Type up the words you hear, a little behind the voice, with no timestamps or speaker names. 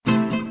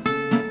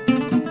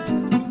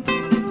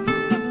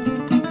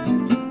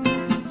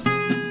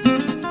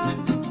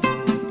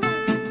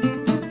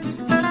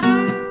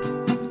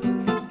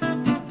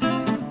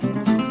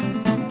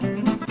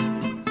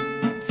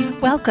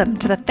Welcome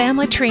to the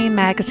Family Tree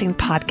Magazine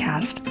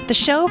podcast, the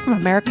show from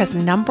America's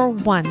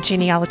 #1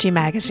 genealogy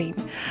magazine.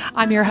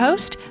 I'm your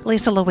host,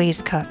 Lisa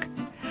Louise Cook.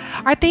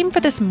 Our theme for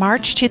this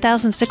March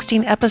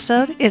 2016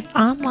 episode is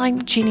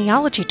online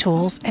genealogy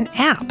tools and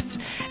apps.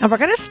 And we're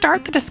going to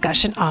start the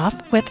discussion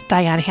off with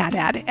Diane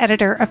Haddad,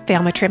 editor of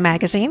Family Tree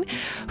Magazine,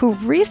 who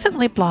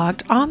recently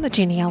blogged on the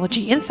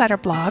Genealogy Insider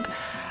blog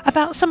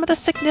about some of the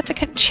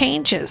significant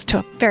changes to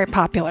a very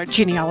popular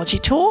genealogy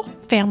tool,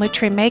 Family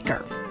Tree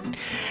Maker.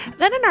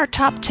 Then in our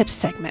top tips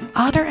segment,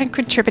 author and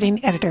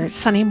contributing editor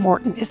Sunny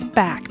Morton is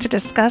back to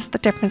discuss the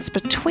difference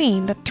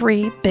between the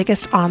three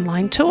biggest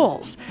online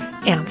tools,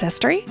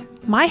 Ancestry,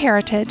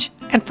 MyHeritage,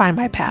 and Find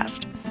My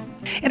Past.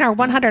 In our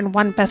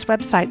 101 Best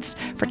Websites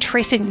for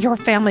Tracing Your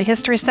Family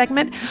History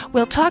segment,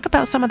 we'll talk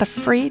about some of the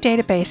free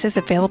databases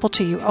available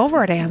to you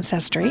over at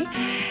Ancestry.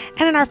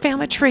 And in our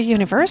Family Tree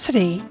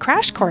University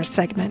Crash Course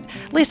segment,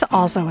 Lisa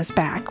also is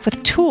back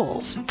with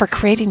tools for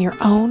creating your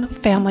own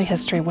family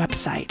history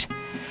website.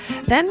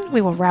 Then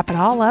we will wrap it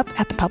all up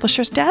at the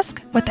publisher's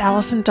desk with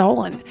Allison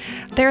Dolan.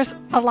 There's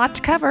a lot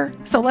to cover,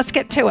 so let's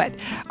get to it.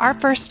 Our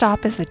first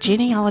stop is the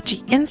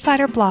Genealogy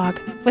Insider blog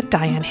with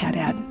Diane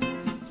Haddad.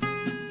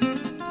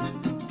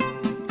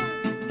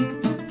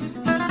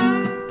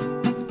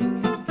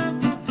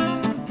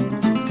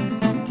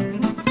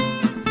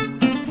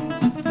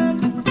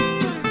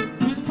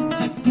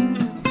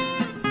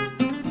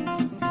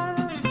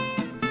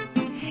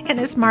 In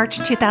this March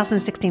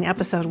 2016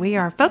 episode, we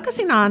are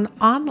focusing on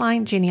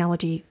online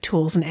genealogy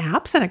tools and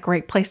apps, and a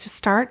great place to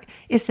start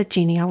is the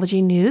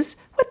genealogy news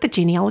with the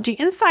Genealogy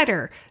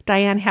Insider,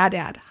 Diane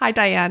Haddad. Hi,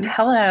 Diane.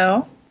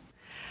 Hello.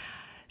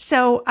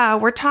 So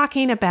we're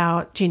talking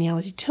about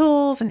genealogy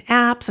tools and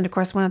apps, and of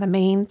course, one of the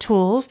main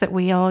tools that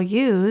we all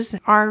use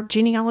are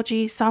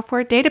genealogy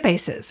software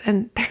databases,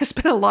 and there's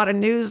been a lot of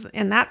news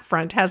in that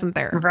front, hasn't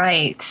there?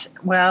 Right.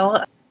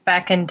 Well,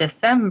 back in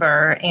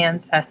December,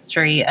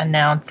 Ancestry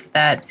announced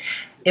that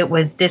it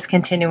was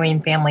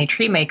discontinuing Family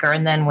Tree Maker,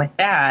 and then with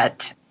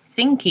that,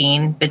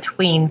 syncing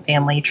between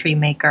Family Tree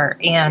Maker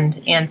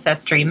and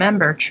Ancestry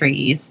member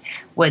trees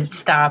would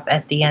stop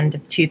at the end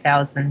of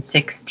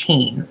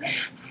 2016.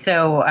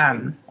 So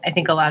I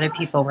think a lot of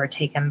people were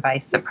taken by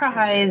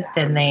surprise,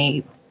 and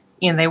they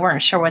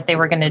weren't sure what they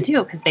were going to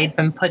do because they'd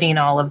been putting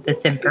all of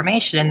this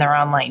information in their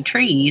online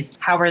trees.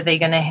 How are they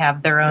going to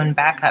have their own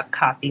backup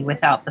copy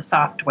without the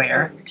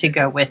software to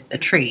go with the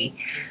tree?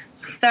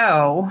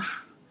 So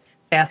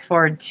fast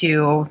forward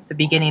to the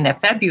beginning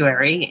of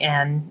February,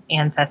 and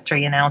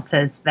Ancestry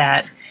announces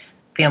that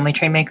Family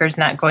Tree Maker is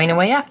not going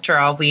away after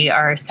all. We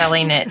are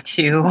selling it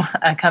to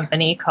a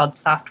company called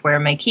Software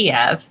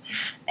Makiev,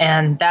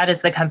 and that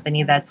is the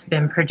company that's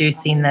been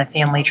producing the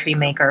Family Tree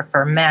Maker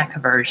for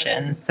Mac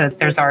version. So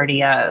there's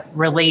already a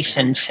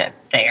relationship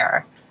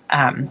there.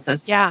 So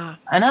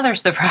another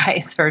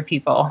surprise for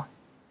people.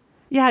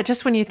 Yeah,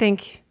 just when you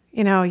think,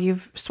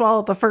 you've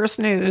swallowed the first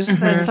news,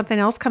 then something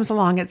else comes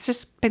along. It's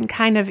just been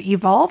kind of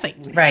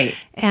evolving. Right.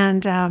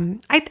 And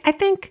I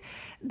think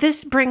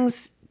this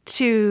brings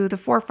to the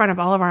forefront of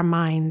all of our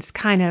minds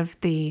kind of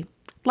the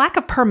lack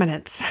of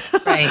permanence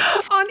right.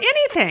 on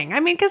anything.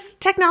 I mean, because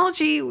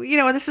technology,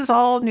 this is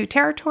all new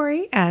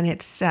territory and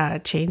it's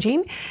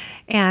changing.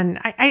 And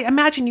I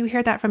imagine you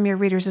hear that from your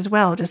readers as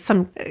well, just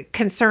some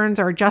concerns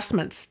or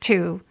adjustments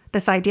to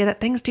this idea that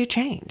things do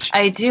change.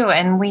 I do.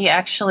 And we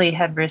actually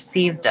had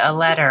received a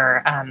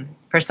letter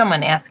for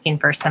someone asking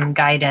for some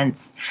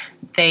guidance.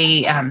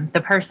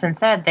 The person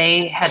said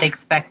they had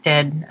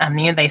expected,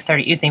 they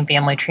started using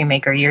Family Tree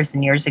Maker years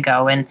and years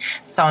ago and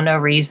saw no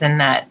reason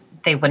that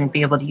they wouldn't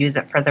be able to use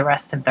it for the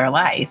rest of their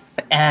life.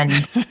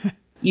 And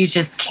you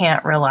just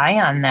can't rely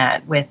on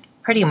that with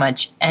pretty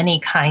much any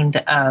kind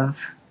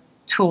of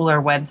tool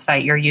or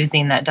website you're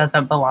using that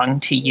doesn't belong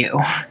to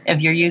you.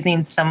 If you're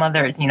using some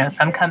other,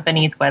 some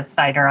company's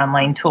website or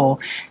online tool,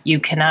 you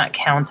cannot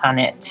count on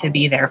it to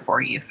be there for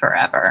you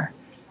forever.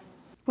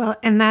 Well,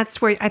 and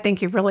that's where I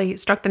think you've really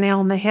struck the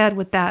nail on the head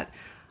with that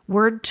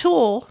word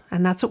tool,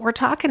 and that's what we're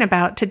talking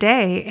about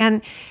today.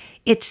 And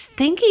it's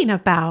thinking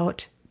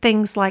about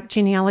things like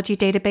genealogy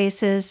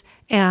databases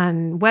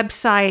and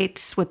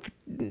websites with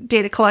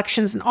data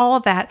collections and all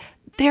of that.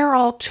 They're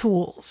all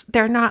tools.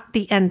 They're not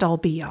the end-all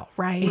be-all,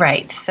 right?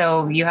 Right.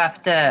 So you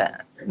have to,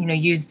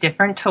 use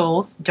different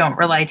tools. Don't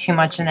rely too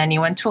much on any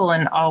one tool,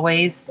 and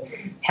always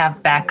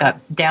have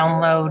backups.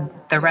 Download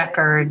the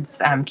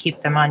records,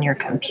 keep them on your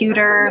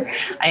computer.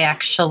 I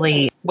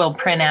actually will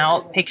print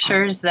out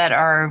pictures that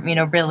are,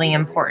 really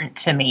important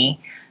to me,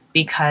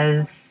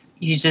 because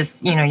you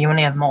just, you want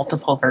to have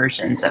multiple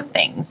versions of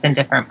things in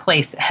different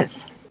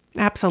places.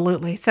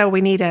 Absolutely. So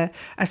we need a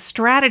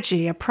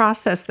strategy, a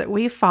process that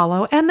we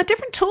follow, and the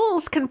different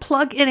tools can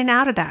plug in and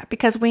out of that,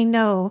 because we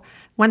know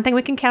one thing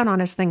we can count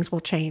on is things will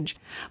change.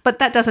 But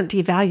that doesn't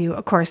devalue,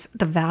 of course,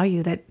 the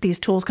value that these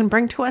tools can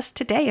bring to us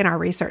today in our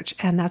research.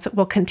 And that's what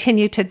we'll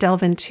continue to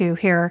delve into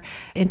here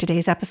in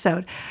today's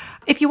episode.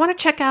 If you want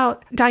to check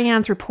out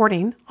Diane's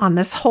reporting on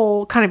this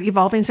whole kind of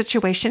evolving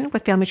situation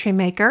with Family Tree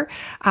Maker,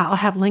 I'll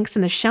have links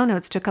in the show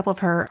notes to a couple of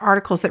her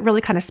articles that really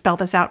kind of spell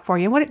this out for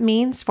you and what it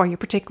means for you,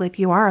 particularly if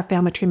you are a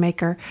Family Tree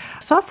Maker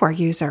software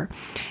user.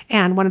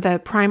 And one of the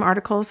prime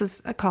articles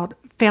is called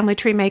Family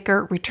Tree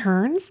Maker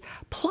Returns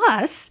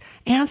Plus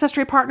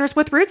Ancestry Partners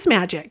with Roots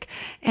Magic.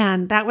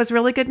 And that was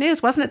really good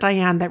news, wasn't it,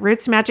 Diane, that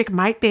Roots Magic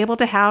might be able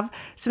to have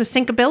some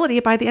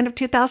syncability by the end of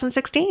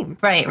 2016.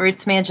 Right.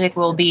 Roots Magic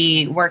will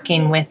be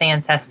working with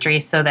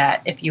Ancestry so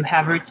that if you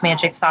have Roots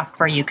Magic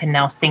software, you can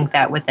now sync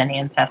that with an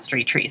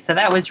Ancestry tree. So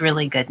that was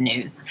really good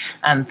news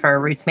for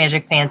Roots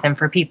Magic fans and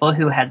for people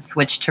who had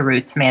switched to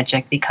Roots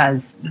Magic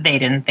because they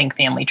didn't think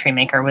Family Tree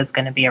Maker was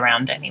going to be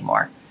around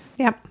anymore.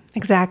 Yep,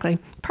 exactly.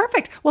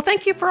 Perfect. Well,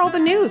 thank you for all the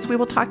news. We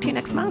will talk to you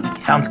next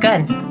month. Sounds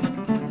good.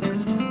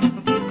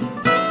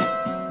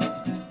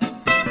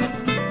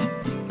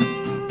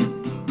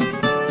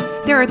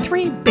 There are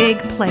three big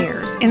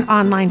players in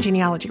online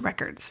genealogy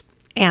records: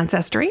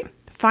 Ancestry,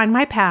 Find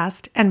My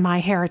Past, and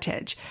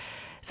MyHeritage.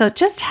 So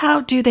just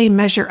how do they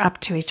measure up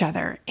to each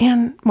other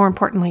and, more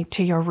importantly,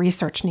 to your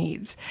research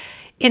needs?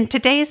 In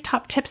today's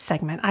Top Tips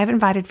segment, I've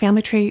invited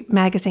Family Tree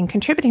Magazine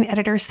contributing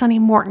editor Sunny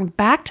Morton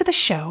back to the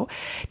show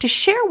to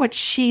share what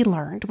she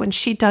learned when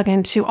she dug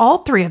into all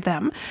three of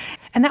them.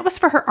 And that was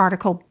for her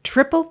article,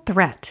 Triple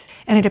Threat.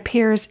 And it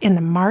appears in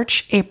the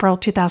March-April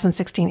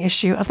 2016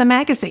 issue of the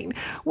magazine.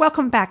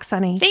 Welcome back,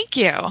 Sunny. Thank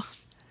you.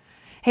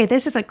 Hey,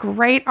 this is a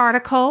great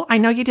article. I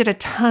know you did a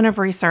ton of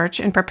research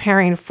in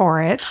preparing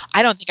for it.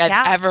 I don't think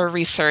I've ever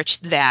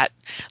researched that.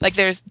 Like,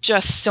 there's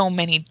just so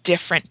many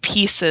different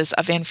pieces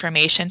of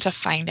information to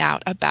find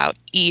out about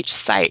each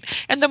site.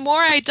 And the more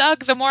I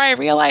dug, the more I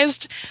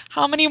realized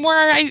how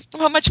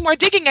much more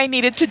digging I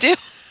needed to do.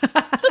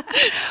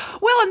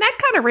 Well, and that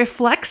kind of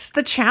reflects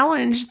the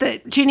challenge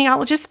that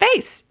genealogists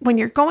face when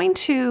you're going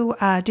to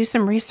do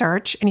some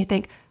research and you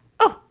think,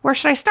 oh, where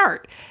should I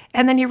start?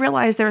 And then you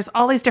realize there's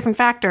all these different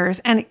factors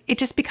and it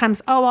just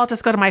becomes, oh, I'll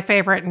just go to my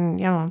favorite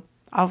and,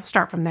 I'll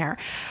start from there.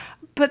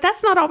 But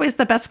that's not always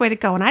the best way to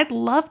go. And I'd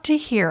love to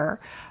hear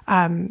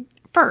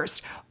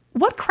first,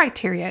 what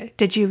criteria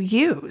did you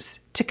use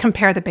to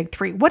compare the big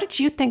three? What did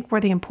you think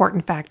were the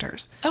important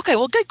factors? Okay,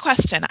 well, good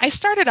question. I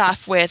started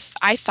off with,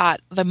 I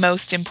thought, the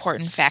most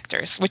important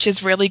factors, which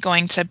is really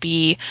going to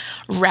be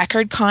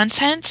record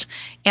content.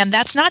 And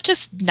that's not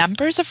just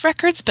numbers of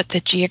records, but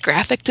the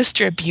geographic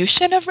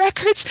distribution of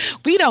records.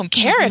 We don't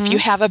care if you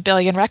have 1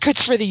 billion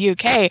records for the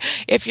UK.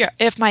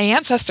 If my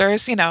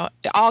ancestors,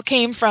 all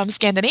came from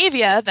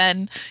Scandinavia,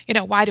 then,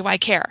 why do I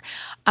care?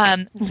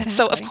 Exactly.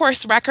 So, of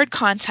course, record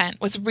content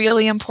was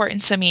really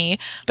important to me.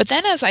 But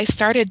then as I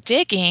started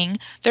digging,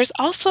 there's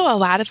also a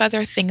lot of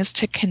other things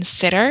to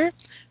consider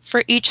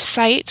for each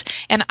site.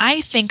 And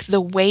I think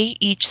the way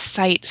each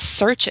site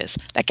searches,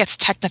 that gets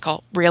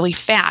technical really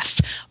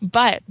fast,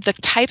 but the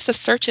types of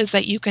searches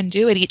that you can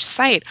do at each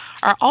site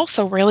are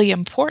also really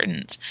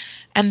important.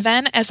 And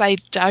then as I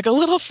dug a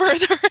little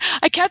further,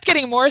 I kept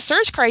getting more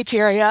search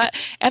criteria.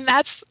 And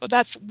that's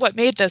what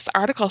made this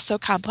article so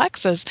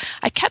complex, is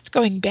I kept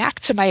going back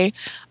to my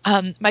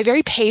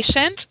very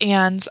patient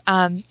and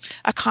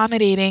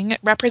accommodating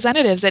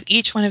representatives at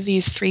each one of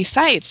these three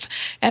sites.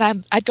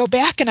 And I'd go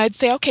back and I'd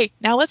say, okay,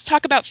 now let's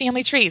talk about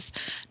family trees.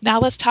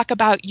 Now let's talk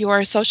about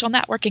your social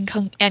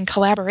networking and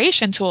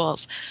collaboration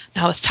tools.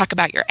 Now let's talk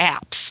about your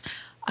apps.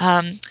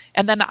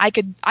 And then I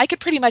could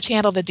pretty much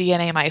handle the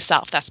DNA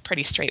myself. That's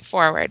pretty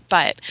straightforward.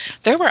 But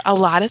there were a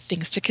lot of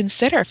things to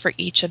consider for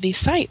each of these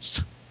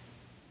sites.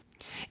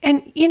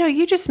 And,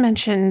 you just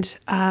mentioned,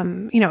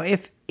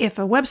 if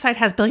a website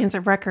has billions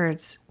of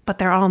records, but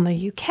they're all in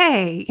the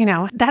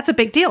UK, that's a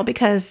big deal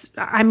because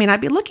I may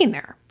not be looking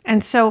there.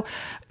 And so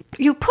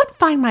you put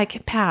Find My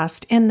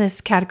Past in this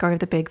category of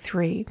the big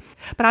three.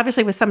 But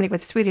obviously with somebody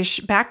with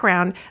Swedish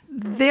background,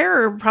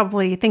 they're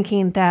probably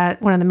thinking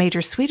that one of the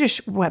major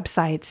Swedish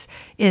websites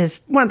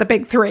is one of the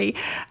big three.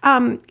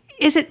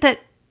 Is it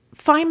that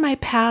Find My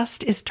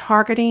Past is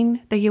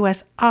targeting the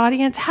U.S.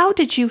 audience? How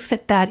did you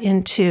fit that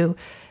into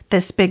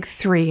this big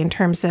three in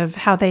terms of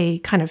how they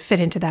kind of fit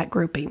into that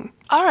grouping?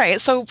 All right.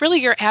 So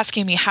really you're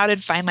asking me, how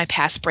did Find My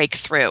Past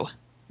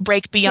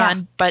break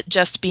beyond but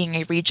just being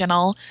a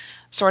regional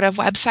sort of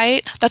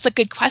website? That's a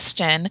good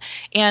question.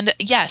 And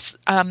yes,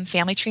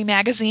 Family Tree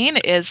Magazine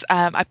is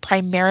a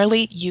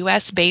primarily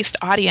U.S.-based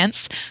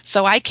audience,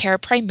 so I care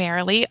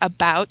primarily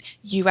about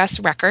U.S.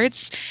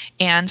 records,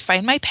 and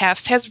Find My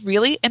Past has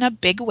really, in a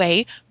big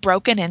way,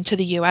 broken into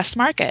the U.S.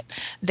 market.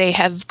 They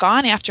have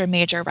gone after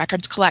major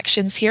records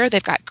collections here.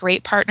 They've got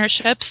great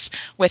partnerships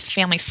with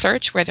Family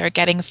Search, where they're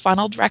getting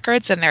funneled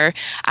records, and they're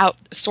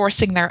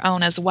outsourcing their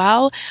own as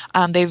well.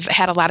 They've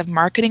had a lot of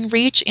marketing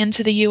reach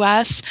into the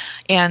U.S.,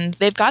 and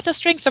they've got the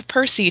strength of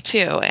Percy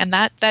too, and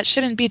that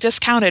shouldn't be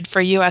discounted for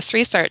U.S.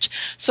 research.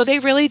 So they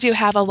really do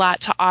have a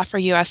lot to offer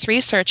U.S.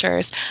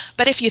 researchers.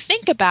 But if you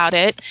think about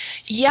it,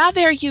 yeah,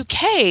 they're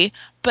UK,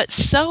 but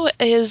so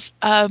is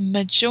a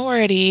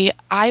majority,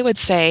 I would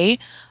say,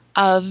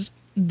 of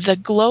the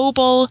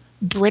global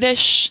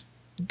British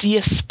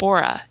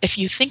diaspora. If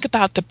you think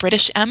about the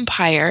British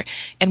Empire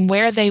and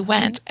where they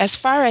went, as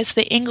far as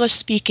the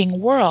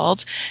English-speaking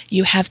world,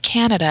 you have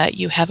Canada,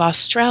 you have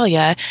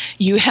Australia,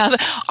 you have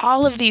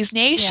all of these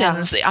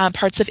nations,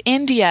 parts of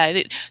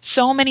India,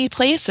 so many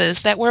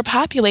places that were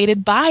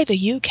populated by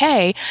the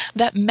UK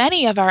that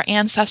many of our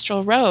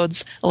ancestral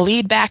roads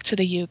lead back to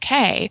the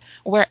UK,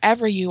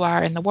 wherever you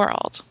are in the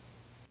world.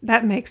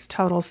 That makes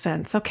total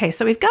sense. Okay,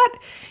 so we've got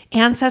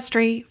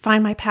Ancestry,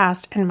 Find My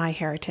Past, and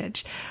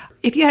MyHeritage.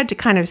 If you had to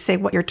kind of say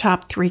what your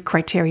top 3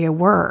 criteria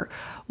were,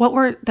 what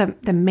were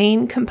the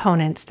main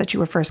components that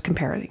you were first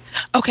comparing?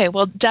 Okay,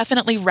 well,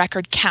 definitely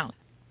record count.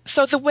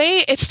 So the way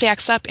it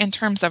stacks up in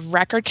terms of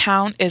record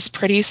count is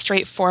pretty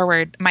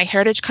straightforward.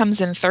 MyHeritage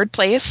comes in third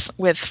place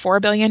with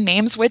 4 billion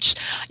names, which,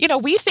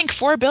 we think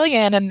 4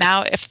 billion, and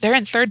now if they're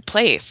in third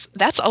place,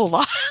 that's a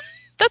lot.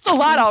 That's a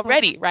lot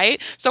already,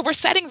 right? So we're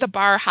setting the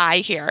bar high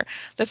here,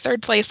 the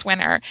third place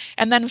winner.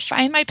 And then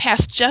Find My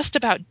Past just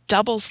about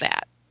doubles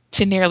that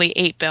to nearly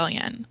 8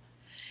 billion.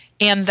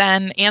 And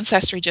then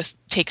Ancestry just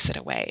takes it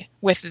away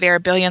with their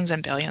billions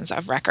and billions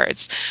of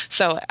records.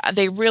 So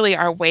they really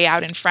are way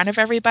out in front of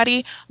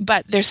everybody,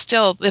 but there's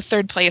still, the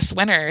third place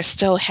winner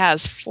still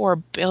has 4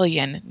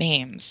 billion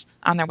names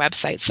on their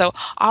website. So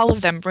all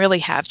of them really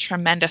have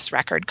tremendous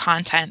record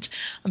content.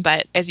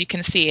 But as you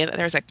can see,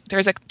 there's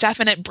a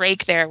definite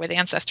break there with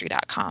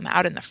Ancestry.com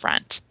out in the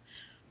front.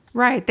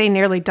 Right. They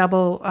nearly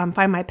double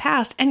Find My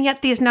Past. And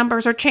yet these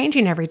numbers are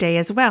changing every day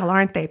as well,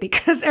 aren't they?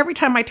 Because every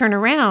time I turn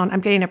around,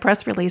 I'm getting a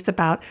press release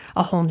about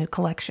a whole new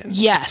collection.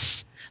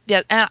 Yes.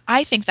 Yeah, and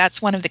I think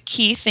that's one of the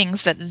key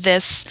things that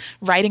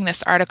writing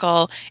this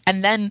article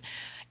and then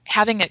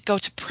having it go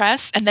to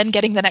press and then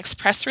getting the next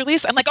press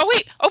release, I'm like, oh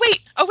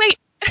wait.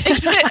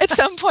 At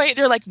some point,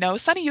 they're like, no,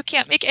 Sonny, you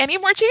can't make any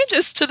more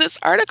changes to this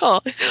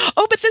article.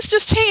 Oh, but this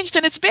just changed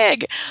and it's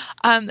big.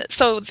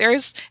 So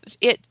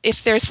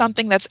if there's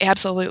something that's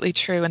absolutely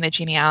true in the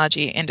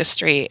genealogy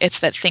industry, it's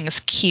that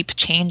things keep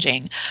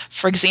changing.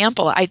 For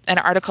example, an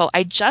article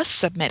I just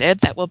submitted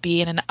that will be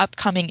in an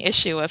upcoming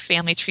issue of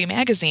Family Tree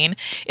magazine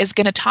is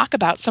going to talk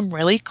about some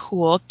really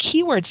cool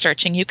keyword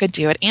searching you could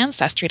do at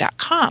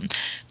Ancestry.com.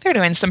 They're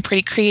doing some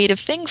pretty creative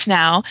things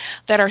now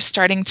that are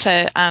starting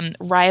to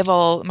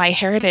rival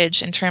MyHeritage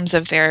in terms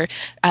of their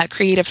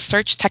creative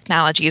search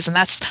technologies, and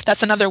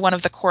that's another one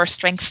of the core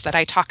strengths that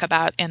I talk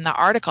about in the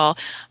article.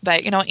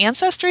 But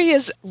Ancestry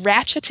is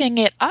ratcheting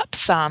it up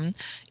some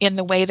in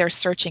the way they're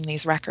searching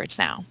these records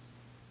now.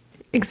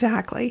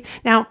 Exactly.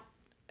 Now,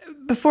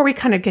 before we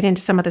kind of get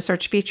into some of the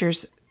search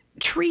features,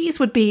 trees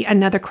would be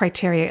another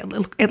criteria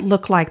it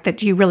looked like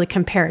that you really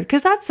compared,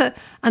 because that's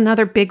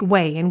another big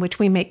way in which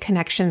we make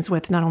connections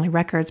with not only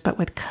records but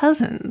with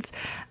cousins.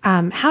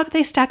 How do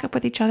they stack up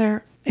with each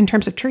other in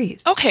terms of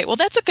trees? Okay, well,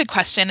 that's a good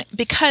question,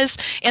 because,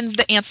 and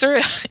the answer,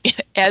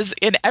 as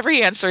in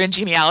every answer in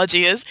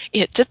genealogy, is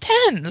it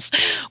depends.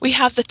 We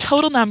have the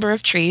total number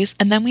of trees,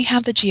 and then we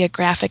have the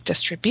geographic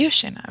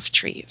distribution of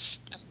trees.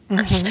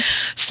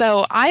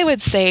 So I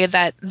would say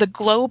that the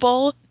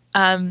global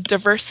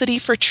diversity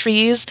for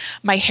trees,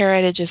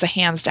 MyHeritage is a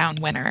hands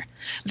down winner.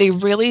 They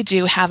really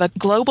do have a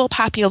global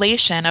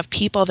population of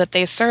people that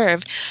they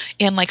serve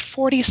in like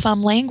 40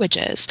 some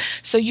languages.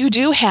 So you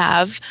do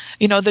have,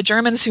 the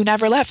Germans who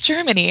never left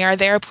Germany are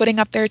there putting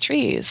up their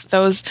trees.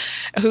 Those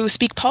who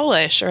speak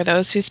Polish or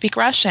those who speak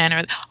Russian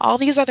or all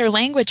these other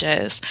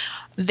languages,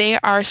 they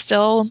are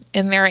still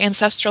in their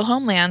ancestral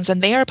homelands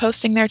and they are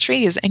posting their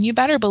trees. And you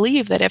better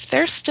believe that if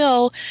they're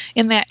still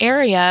in that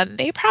area,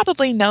 they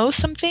probably know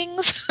some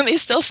things. They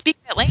still speak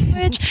that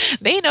language.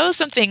 They know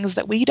some things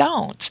that we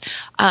don't.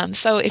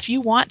 So if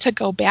you want to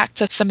go back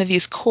to some of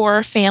these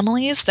core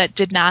families that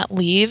did not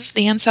leave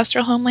the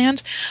ancestral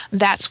homeland,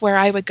 that's where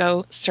I would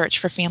go search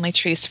for family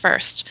trees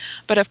first.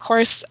 But of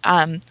course,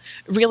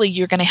 really,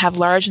 you're going to have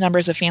large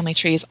numbers of family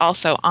trees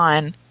also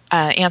on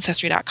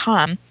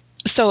Ancestry.com.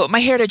 So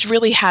MyHeritage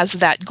really has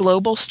that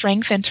global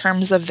strength in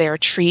terms of their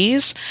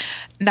trees.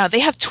 Now,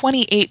 they have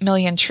 28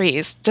 million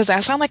trees. Does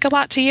that sound like a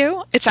lot to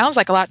you? It sounds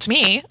like a lot to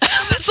me.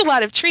 That's a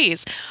lot of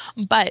trees.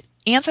 But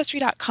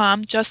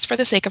Ancestry.com, just for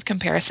the sake of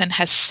comparison,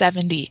 has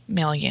 70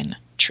 million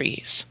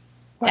trees.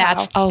 Wow.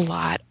 That's a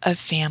lot of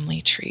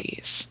family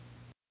trees.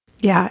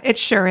 Yeah, it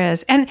sure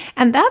is. And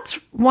that's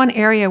one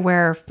area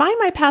where Find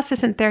My Past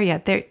isn't there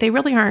yet. They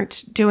really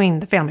aren't doing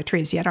the family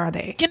trees yet, are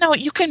they?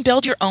 You can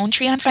build your own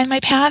tree on Find My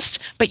Past,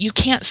 but you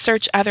can't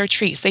search other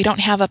trees. They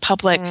don't have a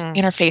public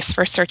interface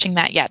for searching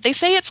that yet. They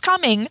say it's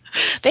coming.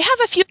 They have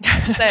a few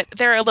things that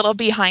they're a little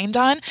behind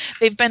on.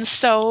 They've been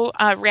so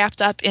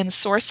wrapped up in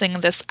sourcing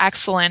this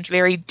excellent,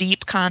 very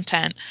deep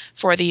content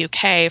for the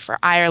UK, for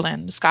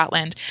Ireland,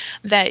 Scotland,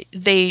 that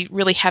they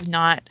really have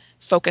not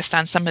focused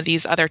on some of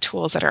these other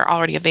tools that are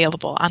already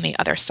available on the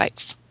other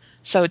sites.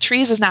 So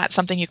trees is not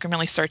something you can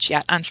really search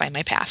yet on Find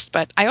My Past,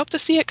 but I hope to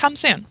see it come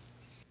soon.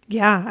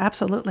 Yeah,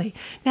 absolutely.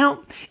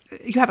 Now,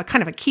 you have a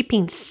kind of a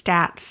keeping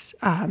stats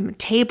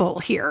table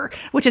here,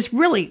 which is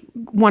really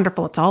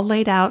wonderful. It's all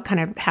laid out, kind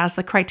of has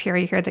the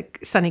criteria here that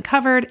Sunny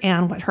covered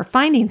and what her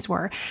findings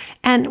were.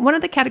 And one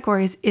of the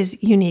categories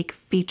is unique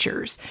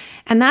features.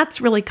 And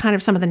that's really kind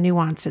of some of the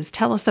nuances.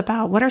 Tell us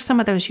about what are some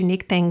of those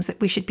unique things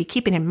that we should be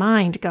keeping in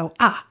mind to go,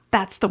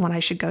 that's the one I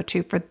should go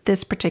to for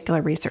this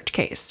particular research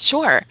case.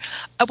 Sure.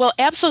 Well,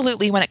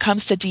 absolutely. When it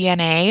comes to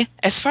DNA,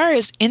 as far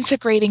as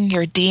integrating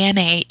your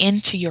DNA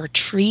into your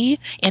tree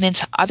and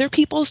into other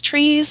people's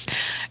trees,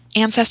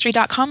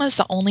 Ancestry.com is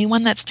the only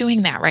one that's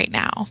doing that right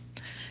now.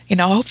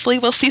 Hopefully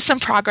we'll see some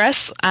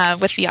progress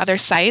with the other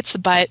sites,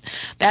 but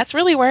that's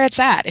really where it's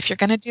at. If you're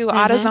going to do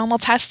autosomal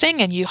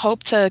testing and you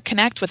hope to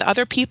connect with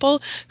other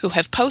people who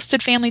have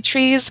posted family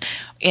trees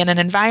in an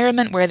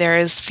environment where there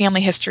is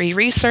family history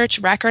research,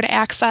 record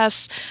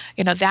access,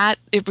 that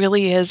it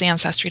really is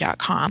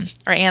Ancestry.com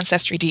or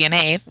Ancestry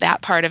DNA,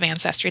 that part of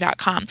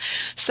Ancestry.com.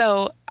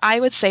 So I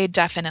would say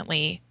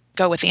definitely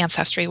go with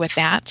Ancestry with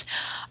that.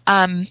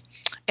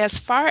 As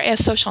far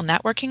as social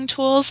networking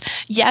tools,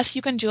 yes,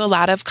 you can do a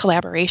lot of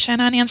collaboration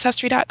on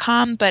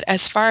Ancestry.com, but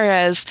as far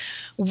as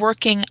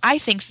working, I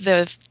think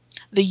the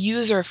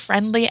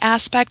user-friendly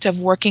aspect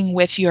of working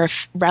with your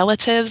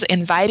relatives,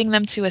 inviting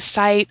them to a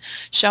site,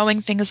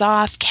 showing things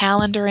off,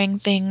 calendaring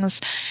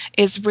things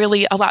is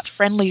really a lot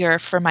friendlier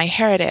for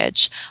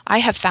MyHeritage. I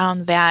have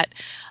found that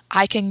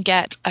I can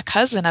get a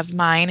cousin of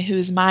mine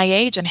who's my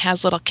age and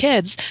has little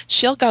kids.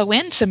 She'll go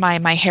into my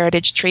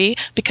MyHeritage tree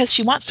because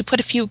she wants to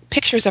put a few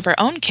pictures of her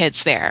own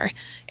kids there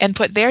and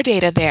put their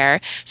data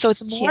there. So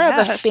it's more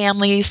of a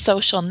family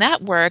social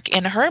network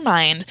in her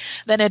mind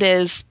than it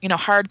is,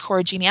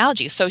 hardcore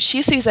genealogy. So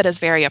she sees it as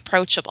very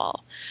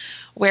approachable.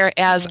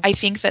 Whereas I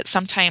think that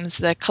sometimes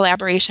the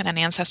collaboration on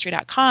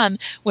Ancestry.com,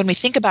 when we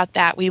think about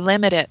that, we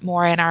limit it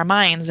more in our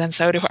minds, and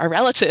so do our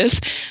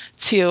relatives,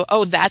 to,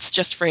 that's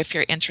just for if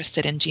you're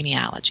interested in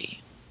genealogy.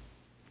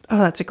 Oh,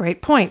 that's a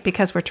great point,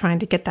 because we're trying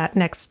to get that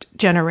next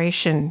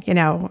generation,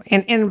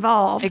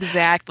 involved.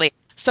 Exactly.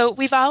 So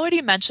we've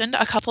already mentioned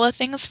a couple of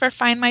things for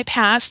Find My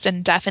Past,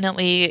 and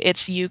definitely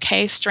its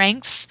UK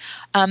strengths.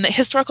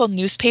 Historical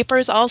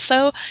newspapers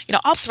also,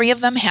 all three of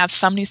them have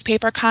some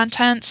newspaper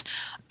content.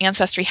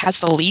 Ancestry has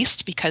the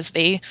least because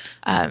they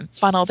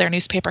funnel their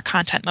newspaper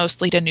content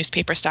mostly to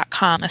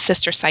newspapers.com, a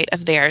sister site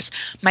of theirs.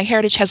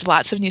 MyHeritage has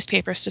lots of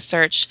newspapers to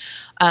search.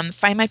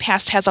 Find My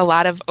Past has a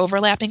lot of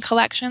overlapping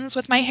collections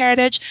with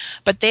MyHeritage,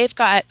 but they've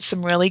got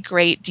some really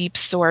great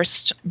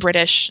deep-sourced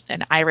British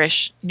and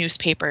Irish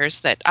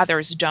newspapers that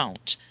others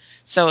don't.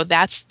 So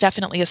that's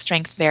definitely a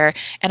strength there.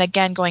 And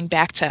again, going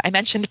back to, I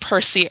mentioned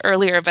Percy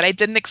earlier, but I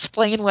didn't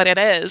explain what it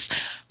is.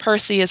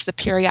 Percy is the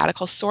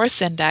Periodical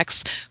Source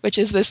Index, which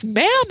is this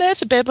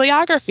mammoth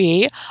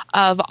bibliography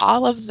of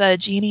all of the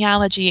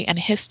genealogy and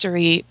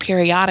history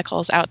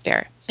periodicals out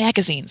there.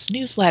 Magazines,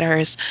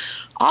 newsletters,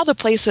 all the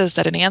places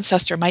that an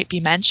ancestor might be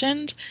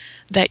mentioned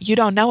that you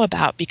don't know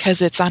about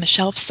because it's on a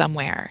shelf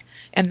somewhere.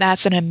 And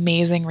that's an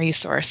amazing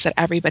resource that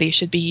everybody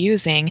should be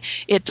using.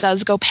 It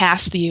does go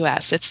past the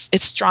U.S. It's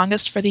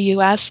strongest for the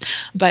U.S.,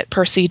 but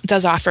Percy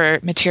does offer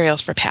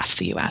materials for past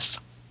the U.S.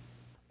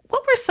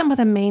 What were some of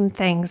the main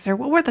things, or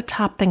what were the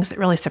top things that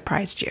really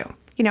surprised you?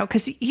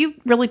 Because you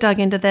really dug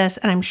into this,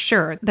 and I'm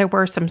sure there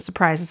were some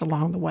surprises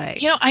along the way.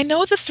 I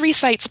know the three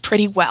sites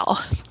pretty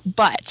well,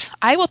 but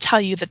I will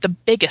tell you that the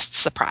biggest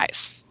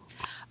surprise,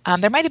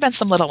 there might have been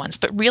some little ones,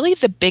 but really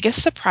the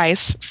biggest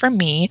surprise for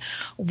me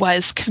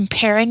was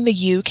comparing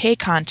the UK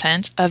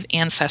content of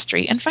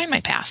Ancestry and Find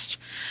My Past.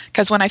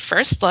 Because when I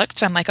first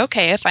looked, I'm like,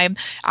 okay,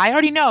 I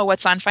already know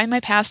what's on Find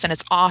My Past and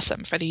it's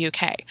awesome for the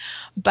UK.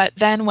 But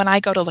then when I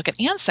go to look at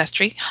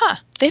Ancestry,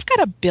 they've got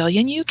 1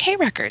 billion UK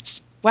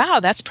records.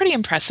 Wow, that's pretty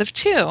impressive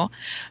too.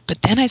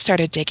 But then I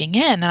started digging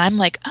in and I'm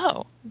like,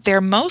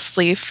 they're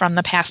mostly from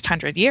the past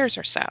 100 years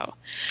or so.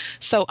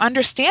 So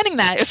understanding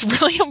that is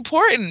really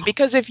important,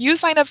 because if you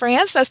sign up for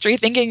Ancestry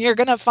thinking you're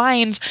going to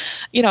find,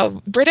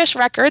 British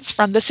records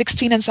from the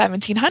 16 and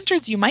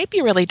 1700s, you might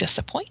be really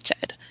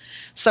disappointed.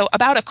 So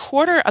about a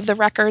quarter of the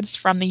records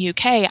from the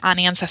UK on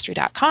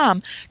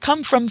Ancestry.com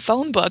come from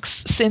phone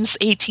books since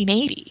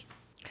 1880.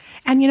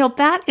 And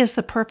that is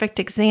the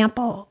perfect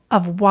example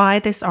of why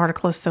this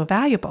article is so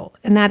valuable.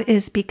 And that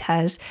is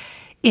because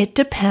it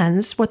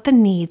depends what the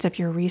needs of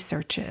your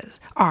research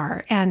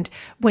are. And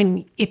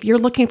if you're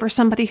looking for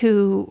somebody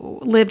who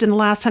lived in the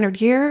last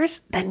 100 years,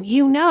 then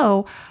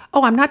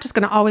I'm not just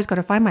going to always go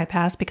to Find My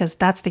Past because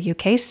that's the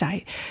UK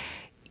site.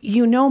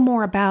 You know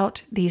more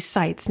about these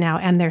sites now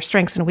and their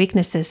strengths and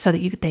weaknesses, so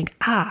that you could think,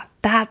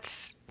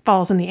 that's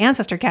falls in the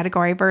ancestor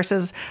category,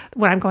 versus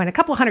when I'm going a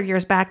couple hundred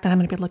years back, then I'm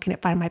going to be looking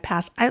at Find My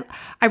Past.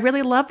 I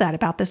really love that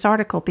about this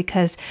article,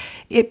 because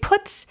it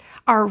puts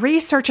our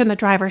research in the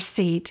driver's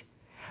seat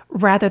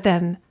rather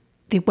than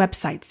the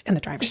websites in the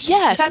driver's seat.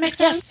 Yes, Does that make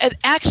sense? yes. And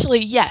actually,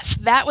 yes,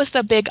 that was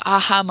the big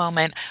aha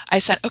moment. I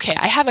said, okay,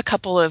 I have a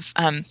couple of,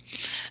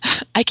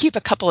 I keep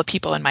a couple of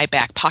people in my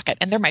back pocket,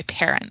 and they're my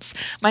parents.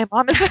 My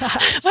mom is,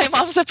 my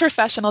mom's a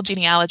professional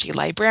genealogy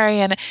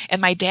librarian,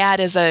 and my dad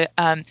is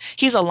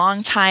he's a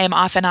long time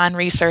off and on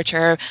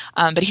researcher,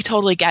 but he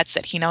totally gets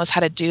it. He knows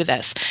how to do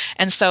this.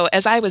 And so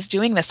as I was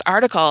doing this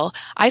article,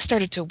 I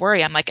started to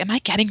worry. I'm like, am I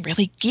getting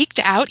really geeked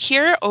out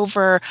here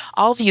over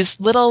all these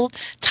little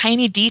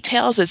tiny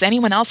details? Is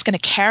anyone else going to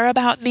care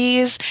about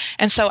these?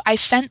 And so I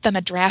sent them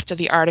a draft of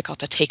the article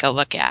to take a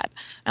look at.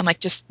 I'm like,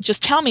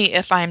 just tell me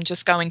if I'm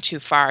just going too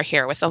far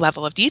here with the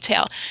level of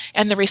detail.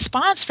 And the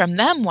response from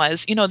them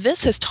was,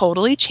 this has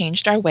totally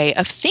changed our way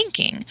of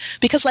thinking.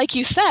 Because like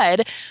you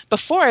said,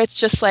 before it's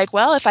just like,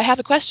 well, if I have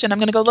a question, I'm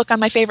going to go look on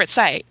my favorite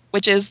site,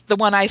 which is the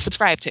one I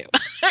subscribe to,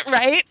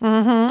 right?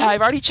 Mm-hmm.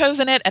 I've already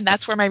chosen it, and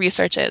that's where my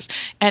research is.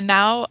 And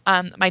now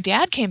my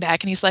dad came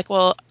back, and he's like,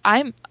 well,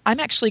 I'm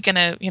actually going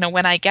to,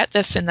 when I get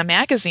this in the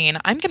magazine,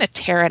 I'm going to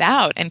tear it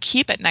out and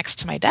keep it next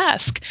to my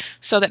desk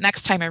so that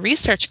next time a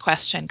research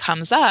question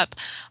comes up,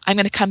 I'm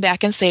going to come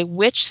back and say,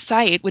 which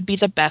site would be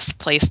the best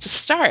place to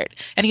start?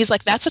 And he's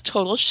like, that's a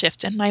total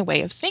shift in my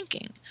way of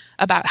thinking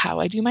about how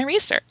I do my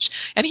research.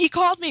 And he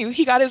called me.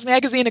 He got his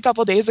magazine a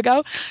couple days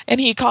ago, and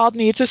he called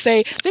me to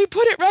say, they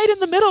put it right in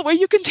the middle where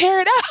you can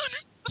tear it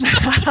out.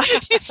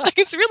 It's like,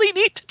 it's really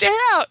neat to tear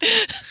out.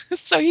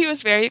 So he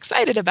was very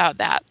excited about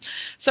that.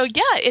 So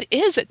yeah,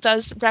 it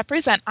does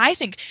represent, I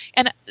think,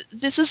 and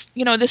this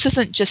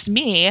isn't just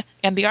me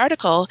and the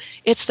article,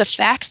 it's the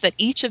fact that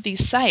each of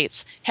these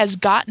sites has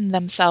gotten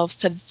themselves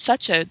to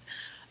such an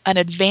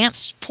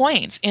advanced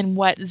point in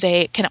what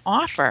they can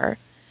offer,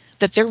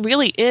 that there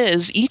really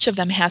is, each of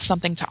them has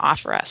something to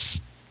offer us.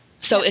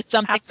 So Yes, it's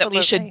something absolutely. that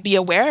we should be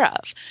aware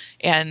of.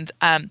 And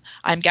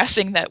I'm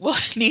guessing that we'll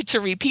need to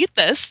repeat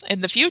this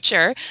in the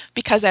future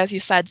because, as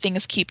you said,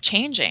 things keep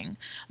changing.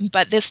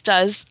 But this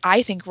does,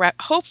 I think,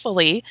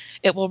 hopefully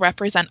it will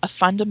represent a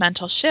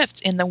fundamental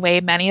shift in the way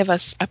many of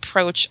us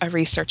approach a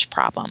research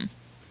problem.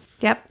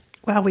 Yep.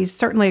 Well, we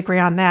certainly agree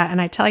on that.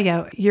 And I tell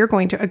you, you're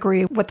going to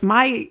agree with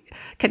my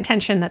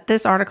contention that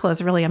this article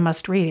is really a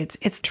must read.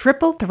 It's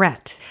triple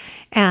threat.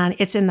 And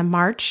it's in the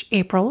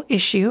March-April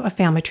issue of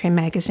Family Tree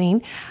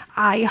magazine.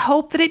 I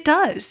hope that it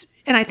does,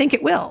 and I think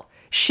it will,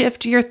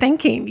 shift your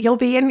thinking. You'll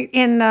be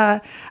in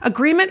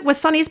agreement with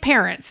Sonny's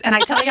parents. And I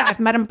tell you, I've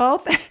met them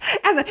both,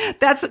 and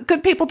that's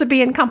good people to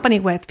be in company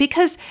with,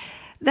 because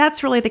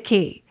that's really the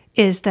key,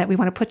 is that we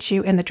want to put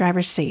you in the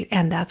driver's seat.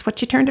 And that's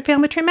what you turn to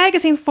Family Tree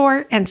magazine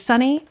for. And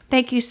Sonny,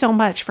 thank you so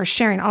much for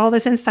sharing all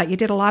this insight. You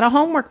did a lot of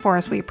homework for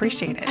us. We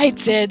appreciate it. I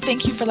did.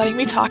 Thank you for letting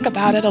me talk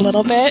about it a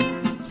little bit.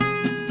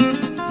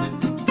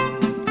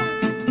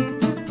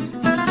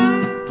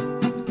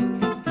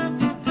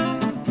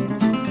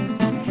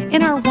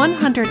 In our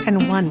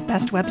 101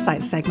 Best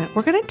Website segment,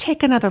 we're going to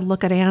take another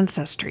look at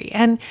Ancestry.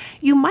 And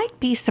you might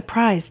be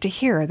surprised to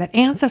hear that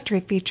Ancestry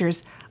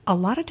features a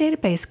lot of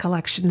database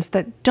collections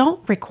that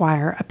don't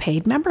require a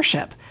paid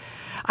membership.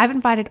 I've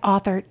invited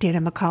author Dana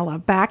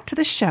McCullough back to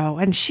the show,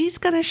 and she's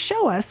going to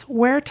show us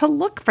where to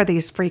look for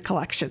these free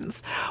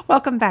collections.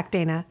 Welcome back,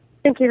 Dana.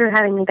 Thank you for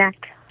having me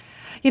back.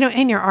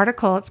 In your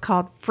article, it's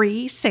called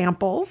Free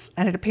Samples,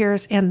 and it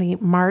appears in the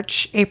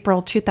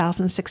March-April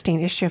 2016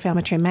 issue of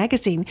Family Tree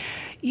magazine.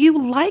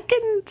 You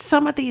liken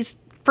some of these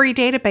free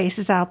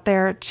databases out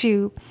there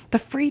to the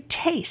free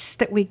tastes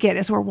that we get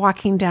as we're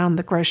walking down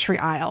the grocery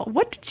aisle.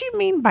 What did you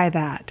mean by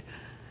that?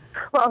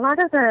 Well, a lot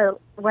of the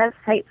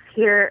websites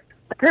here,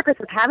 the purpose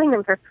of having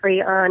them for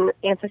free on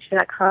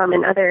Ancestry.com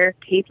and other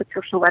paid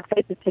subscription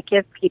websites is to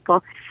give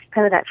people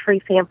kind of that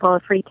free sample, a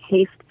free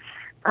taste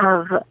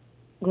of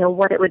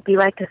what it would be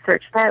like to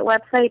search that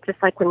website, just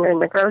like when you're in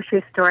the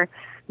grocery store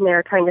and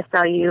they're trying to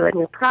sell you a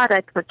new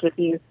product, they'll give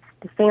you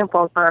the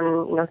samples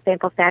on,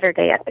 Sample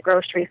Saturday at the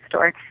grocery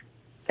store.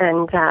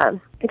 And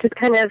it just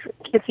kind of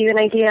gives you an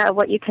idea of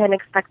what you can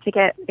expect to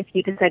get if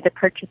you decide to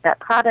purchase that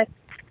product.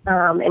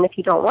 And if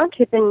you don't want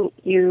to, then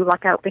you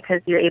luck out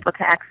because you're able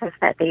to access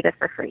that data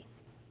for free.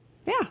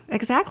 Yeah,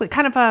 exactly.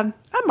 Kind of a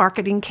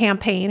marketing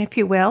campaign, if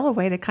you will, a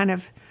way to kind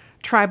of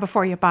try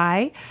before you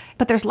buy.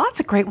 But there's lots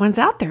of great ones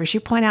out there, as you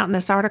point out in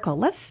this article.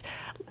 Let's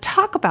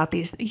talk about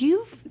these.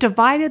 You've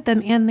divided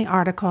them in the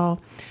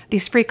article,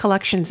 these free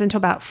collections, into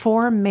about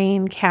 4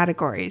 main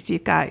categories.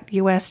 You've got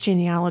U.S.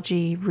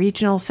 genealogy,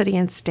 regional, city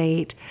and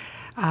state,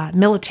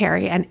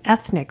 military, and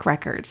ethnic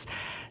records.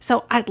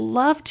 So I'd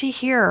love to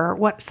hear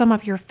what some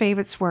of your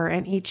favorites were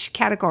in each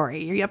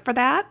category. Are you up for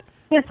that?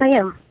 Yes, I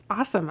am.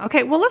 Awesome.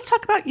 Okay, well, let's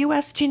talk about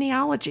U.S.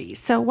 genealogy.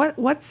 So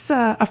what's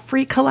a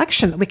free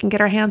collection that we can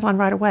get our hands on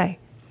right away?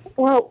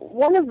 Well,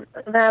 one of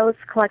those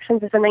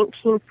collections is the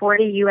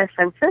 1940 U.S.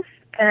 Census,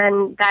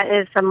 and that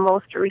is the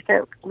most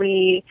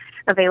recently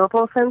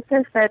available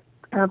census that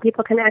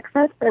people can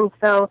access. And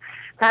so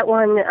that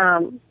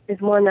one is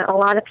one that a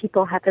lot of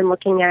people have been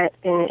looking at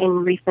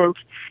in recent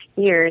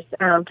years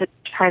to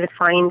try to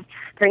find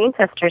their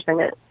ancestors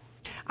in it.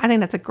 I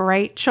think that's a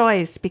great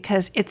choice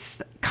because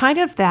it's kind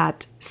of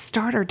that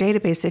starter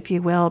database, if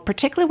you will,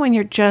 particularly when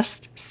you're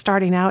just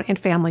starting out in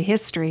family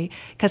history,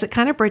 because it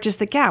kind of bridges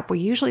the gap. We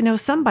usually know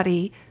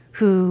somebody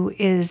who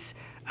is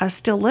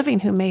still living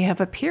who may have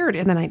appeared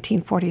in the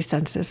 1940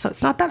 census. So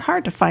it's not that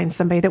hard to find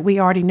somebody that we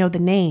already know the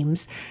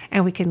names,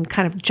 and we can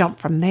kind of jump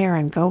from there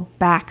and go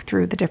back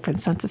through the different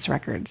census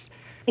records.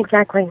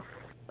 Exactly.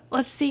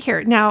 Let's see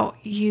here. Now,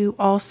 you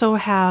also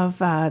have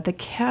the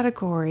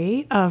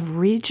category of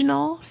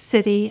regional,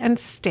 city, and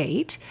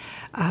state.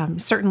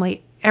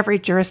 Certainly, every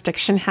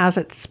jurisdiction has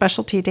its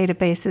specialty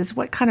databases.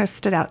 What kind of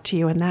stood out to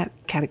you in that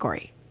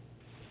category?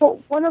 Well,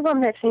 one of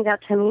them that stands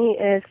out to me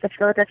is the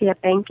Philadelphia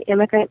Bank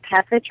Immigrant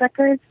Passage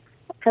Records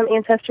from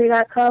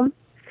Ancestry.com.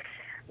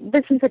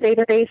 This is a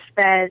database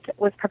that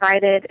was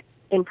provided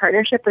in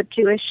partnership with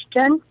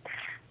JewishGen,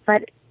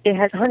 but it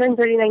has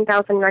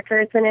 139,000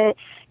 records in it,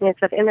 and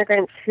it's of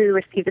immigrants who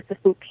received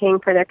assistance paying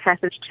for their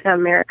passage to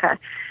America.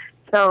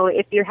 So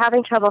if you're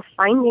having trouble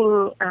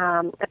finding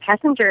a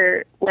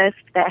passenger list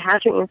that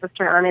has your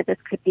ancestor on it, this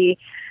could be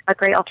a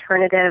great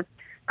alternative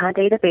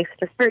database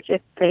to search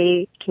if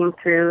they came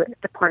through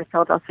the Port of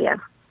Philadelphia.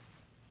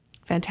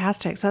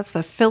 Fantastic. So that's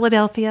the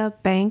Philadelphia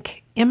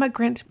Bank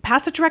Immigrant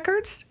Passage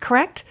Records,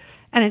 correct?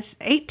 And it's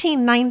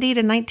 1890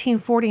 to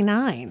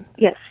 1949.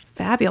 Yes.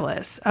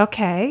 Fabulous.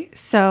 Okay.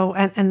 So,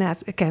 and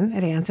that's, again,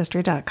 at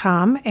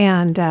Ancestry.com.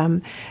 And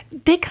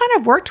they kind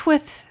of worked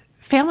with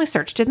Family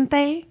Search, didn't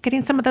they?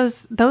 Getting some of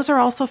those. Those are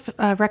also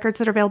records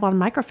that are available on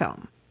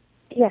microfilm.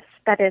 Yes,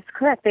 that is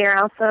correct. They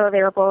are also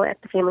available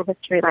at the Family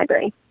History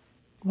Library.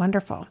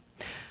 Wonderful.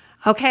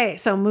 Okay,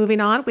 so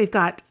moving on, we've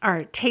got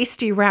our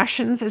tasty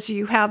rations as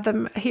you have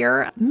them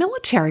here.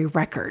 Military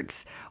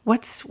records.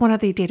 What's one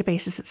of the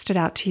databases that stood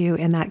out to you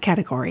in that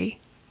category?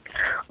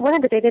 One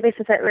of the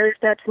databases that really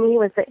stood out to me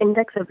was the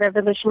Index of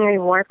Revolutionary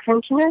War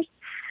Pensioners.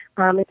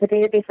 It's a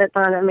database that's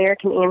on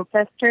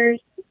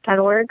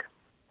AmericanAncestors.org.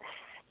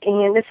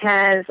 And this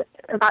has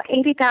about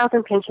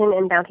 80,000 pension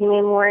and bounty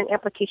man warrant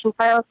application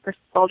files for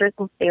soldiers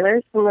and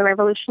sailors from the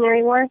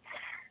Revolutionary War.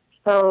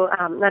 So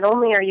not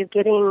only are you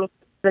getting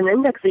an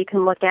index that you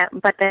can look at,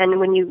 but then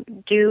when you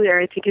do, or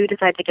if you do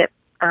decide to get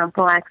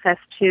full access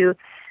to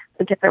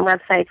the different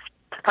websites,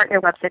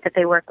 partner website that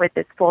they work with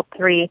is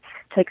Fold3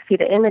 to see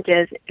the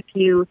images. If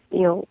you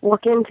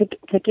look into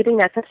getting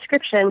that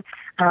subscription,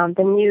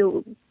 then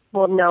you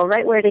will know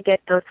right where to get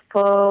those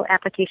full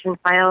application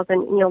files,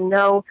 and you'll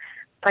know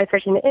by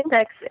searching the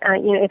index,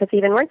 if it's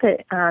even worth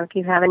it, if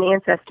you have an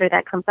ancestor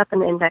that comes up in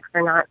the index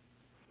or not.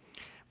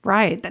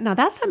 Right. Now,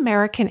 that's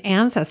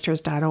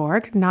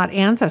AmericanAncestors.org, not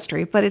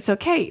Ancestry, but it's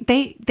okay.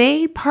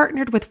 They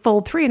partnered with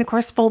Fold3, and of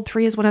course,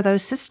 Fold3 is one of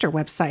those sister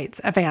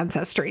websites of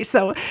Ancestry.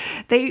 So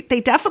they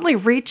definitely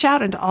reach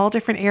out into all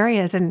different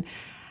areas, and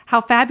how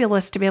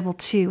fabulous to be able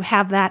to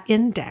have that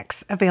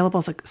index available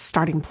as a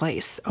starting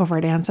place over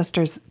at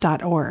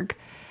Ancestors.org.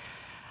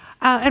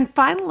 And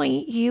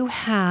finally, you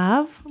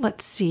have,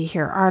 let's see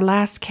here, our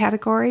last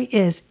category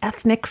is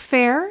Ethnic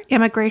Fair,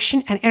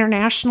 Immigration and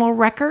International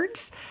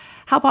Records.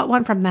 How about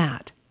one from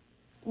that?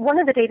 One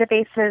of the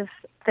databases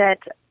that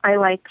I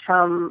like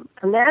from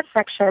that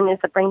section is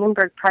the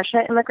Brandenburg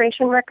Prussia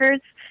Immigration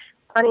Records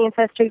on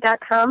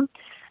Ancestry.com.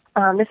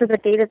 This is a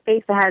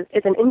database that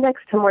is an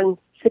index to more than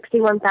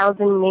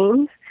 61,000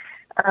 names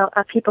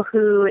of people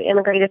who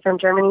immigrated from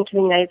Germany to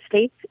the United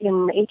States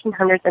in the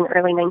 1800s and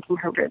early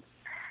 1900s.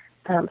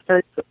 So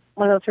it's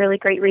one of those really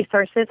great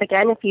resources.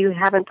 Again, if you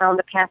haven't found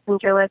a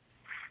passenger list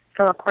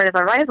from a port of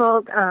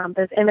arrival,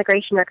 those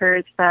immigration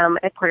records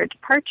at port of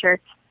departure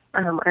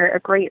are a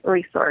great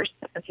resource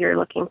if you're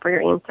looking for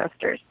your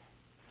ancestors.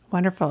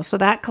 Wonderful. So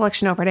that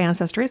collection over at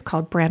Ancestry is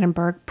called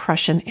Brandenburg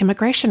Prussian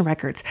Immigration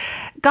Records.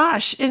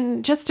 Gosh,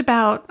 in just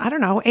about,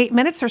 8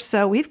 minutes or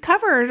so, we've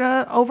covered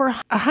over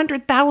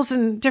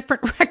 100,000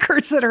 different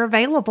records that are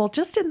available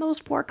just in those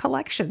 4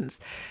 collections.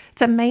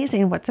 It's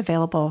amazing what's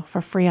available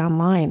for free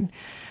online.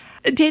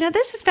 Dana,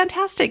 this is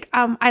fantastic.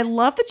 I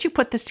love that you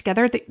put this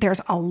together.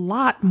 There's a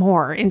lot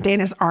more in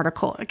Dana's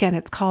article. Again,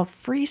 it's called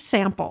Free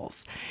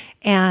Samples,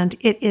 and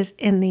it is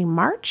in the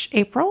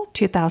March-April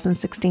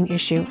 2016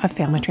 issue of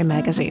Family Tree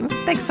Magazine.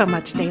 Thanks so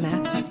much,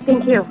 Dana.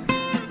 Thank you.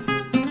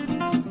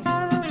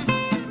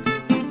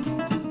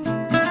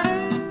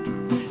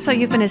 So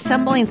you've been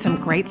assembling some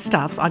great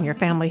stuff on your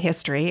family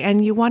history,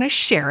 and you want to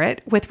share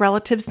it with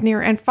relatives near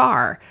and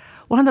far.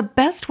 One of the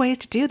best ways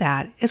to do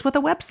that is with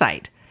a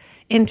website.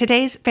 In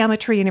today's Family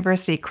Tree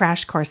University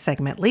Crash Course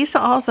segment, Lisa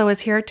also is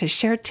here to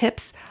share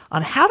tips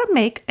on how to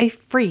make a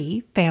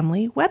free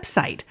family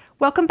website.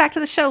 Welcome back to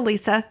the show,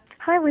 Lisa.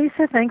 Hi,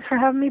 Lisa. Thanks for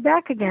having me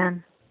back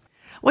again.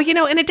 Well,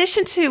 in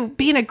addition to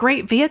being a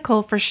great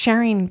vehicle for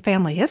sharing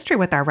family history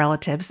with our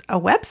relatives, a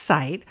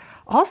website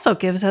also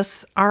gives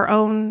us our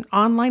own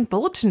online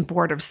bulletin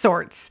board of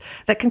sorts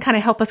that can kind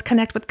of help us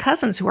connect with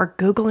cousins who are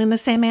Googling the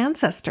same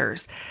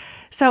ancestors.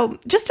 So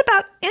just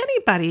about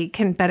anybody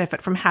can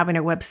benefit from having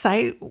a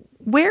website.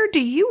 Where do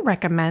you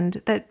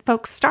recommend that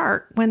folks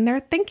start when they're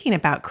thinking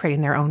about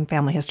creating their own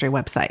family history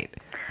website?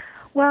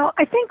 Well,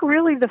 I think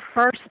really the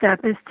first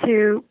step is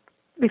to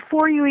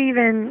before you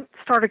even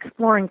start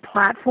exploring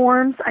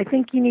platforms, I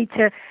think you need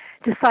to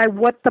decide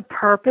what the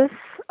purpose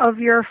of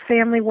your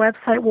family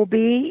website will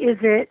be. Is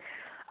it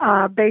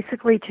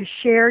basically to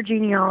share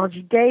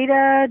genealogy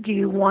data? Do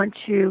you want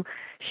to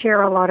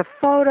share a lot of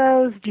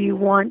photos? Do you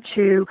want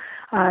to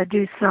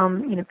do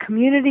some,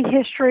 community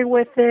history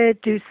with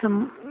it? Do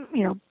some,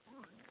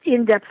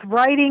 in-depth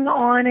writing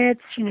on it?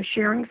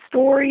 Sharing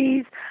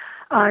stories?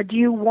 Do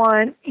you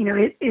want,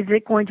 is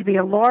it going to be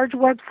a large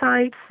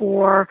website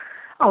for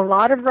a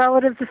lot of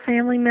relatives or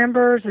family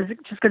members? Is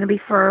it just going to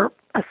be for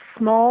a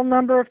small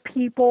number of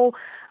people?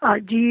 Are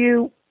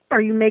you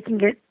making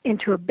it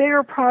into a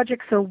bigger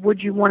project? So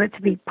would you want it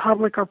to be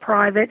public or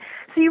private?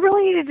 So you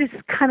really need to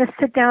just kind of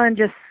sit down and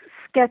just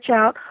sketch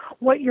out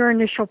what your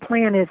initial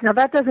plan is. Now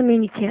that doesn't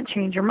mean you can't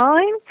change your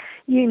mind.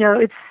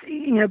 Knowing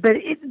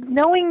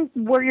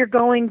where you're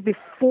going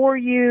before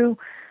you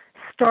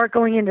start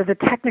going into the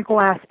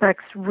technical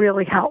aspects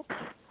really helps.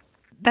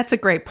 That's a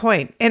great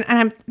point. And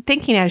I'm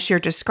thinking as you're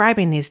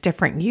describing these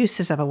different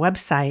uses of a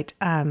website,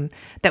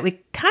 that we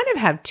kind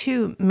of have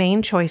two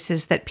main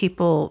choices that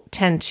people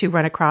tend to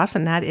run across,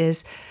 and that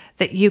is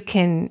that you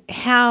can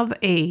have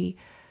a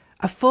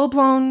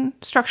full-blown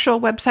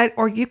structural website,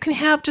 or you can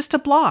have just a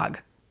blog,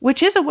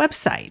 which is a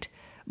website,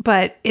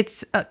 but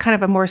it's kind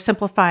of a more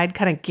simplified,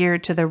 kind of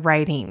geared to the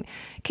writing.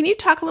 Can you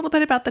talk a little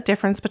bit about the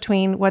difference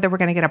between whether we're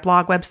going to get a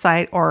blog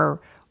website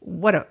or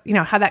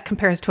how that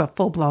compares to a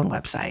full-blown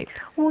website?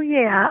 Well,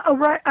 yeah, a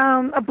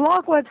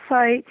blog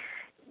website,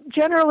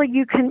 generally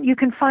you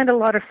can find a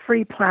lot of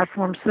free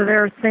platforms. So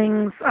there are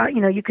things,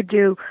 you could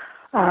do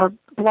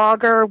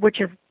Blogger,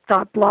 which is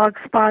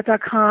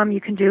 .blogspot.com.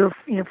 You can do,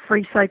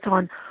 free sites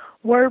on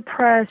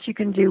WordPress. You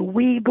can do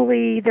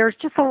Weebly. There's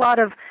just a lot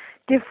of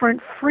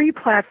different free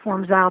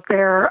platforms out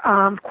there.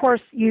 Of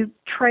course, you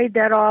trade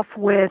that off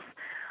with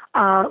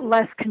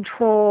less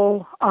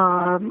control,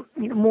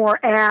 more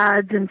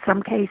ads in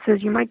some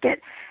cases. You might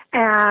get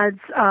ads,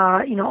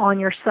 on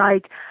your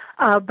site,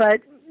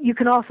 but you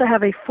can also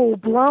have a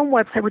full-blown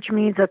website, which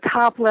means a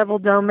top-level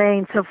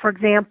domain. So, for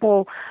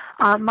example,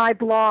 my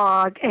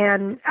blog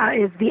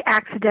is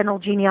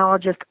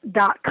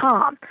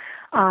theaccidentalgenealogist.com.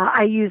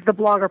 I use the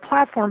Blogger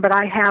platform, but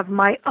I have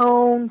my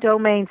own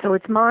domain, so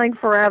it's mine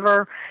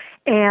forever,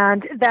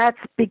 and that's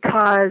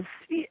because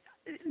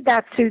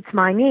that suits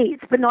my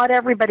needs. But not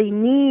everybody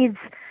needs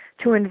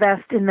to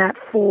invest in that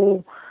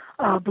full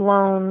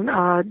blown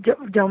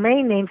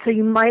domain name. So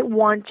you might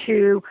want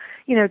to,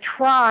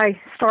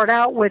 start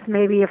out with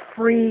maybe a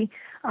free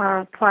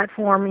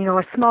platform,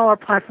 a smaller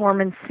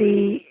platform, and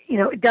see,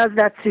 does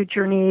that suit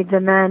your needs?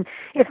 And then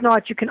if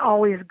not, you can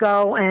always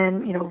go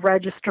and,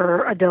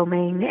 register a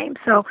domain name.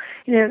 So,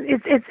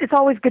 it's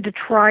always good to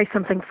try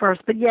something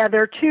first. But yeah,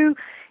 there are two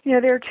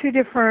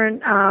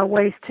different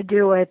ways to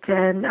do it,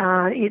 and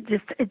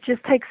it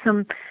just takes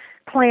some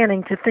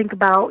planning to think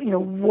about,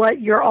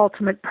 what your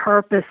ultimate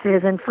purpose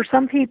is. And for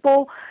some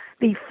people,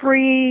 the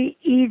free,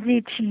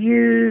 easy to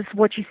use,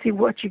 what you see,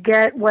 what you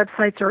get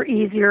websites are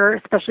easier,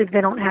 especially if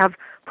they don't have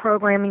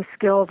programming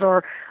skills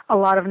or a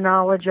lot of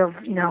knowledge of,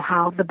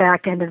 how the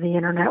back end of the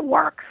internet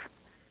works.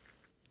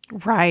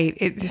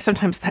 Right.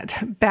 Sometimes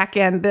that back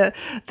end,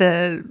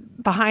 the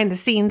behind the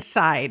scenes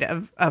side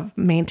of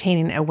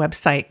maintaining a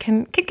website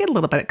can get a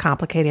little bit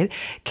complicated.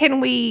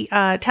 Can we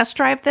test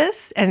drive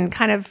this and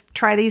kind of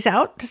try these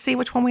out to see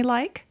which one we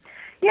like?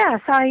 Yes,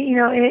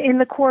 in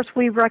the course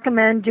we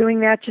recommend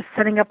doing that, just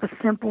setting up a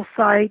simple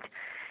site.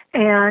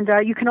 And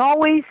you can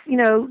always,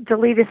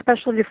 delete,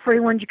 especially the free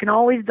ones, you can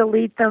always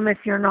delete them if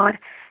you're not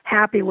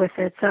happy with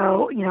it.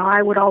 So,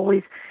 I would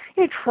always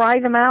try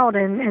them out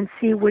and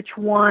see which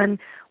one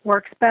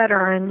works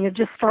better. And you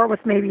just start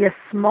with maybe a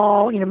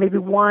small, maybe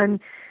one,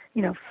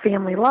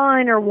 family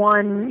line or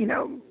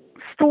one,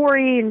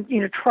 story, and,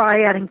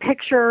 try adding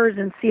pictures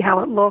and see how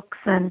it looks,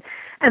 and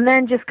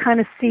then just kind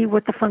of see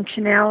what the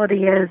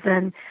functionality is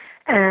and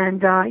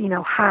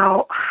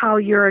how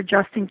you're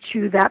adjusting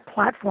to that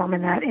platform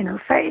and that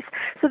interface.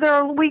 So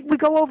we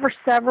go over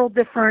several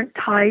different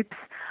types,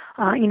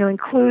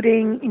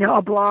 including,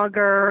 a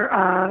Blogger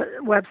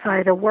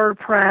website, a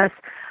WordPress,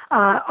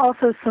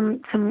 also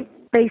some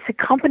basic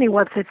company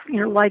websites,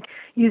 like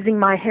using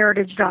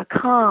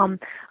myheritage.com.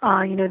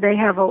 They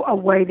have a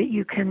way that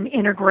you can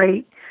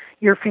integrate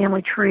your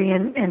family tree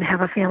and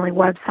have a family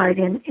website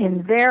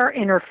in their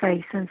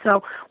interface. And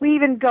so we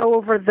even go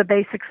over the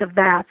basics of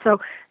that. So,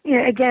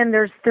 again,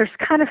 there's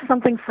kind of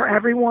something for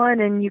everyone,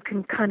 and you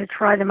can kind of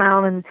try them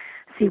out and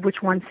see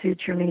which one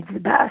suits your needs the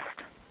best.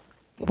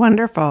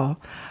 Wonderful.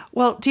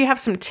 Well, do you have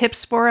some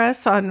tips for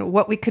us on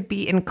what we could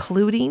be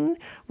including?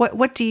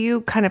 What do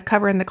you kind of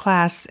cover in the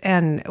class,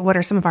 and what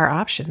are some of our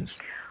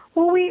options?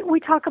 Well, we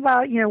talk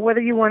about,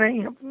 whether you want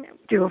to,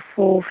 do a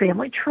full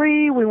family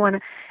tree. We want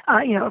to,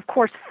 of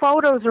course,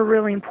 photos are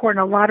really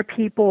important. A lot of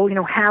people,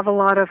 have a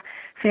lot of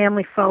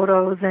family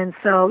photos. And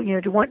so,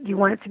 do you want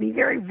it to be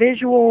very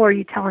visual? Or are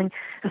you telling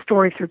a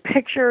story through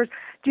pictures?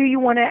 Do you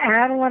want to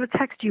add a lot of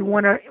text? Do you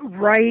want to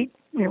write,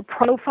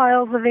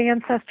 profiles of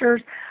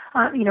ancestors?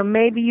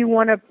 Maybe you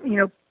want to,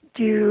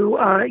 do,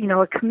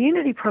 a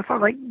community profile,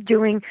 like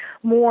doing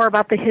more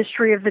about the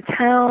history of the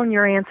town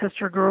your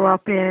ancestor grew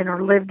up in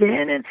or lived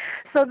in. And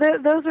so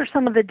those are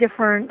some of the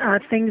different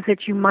things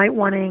that you might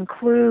want to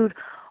include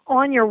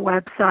on your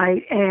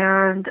website.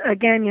 And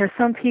again,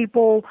 some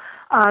people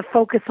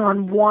focus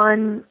on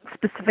one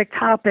specific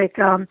topic.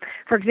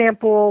 For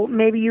example,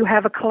 maybe you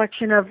have a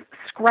collection of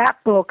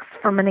scrapbooks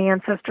from an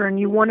ancestor and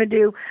you want to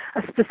do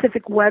a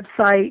specific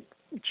website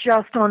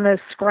just on those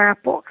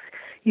scrapbooks.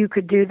 You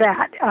could do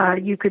that.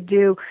 You could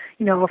do,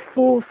 a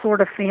full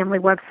sort of family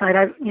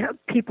website.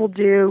 People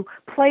do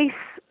place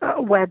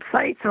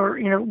websites or,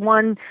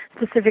 one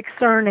specific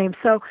surname.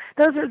 So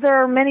there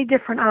are many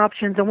different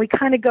options, and we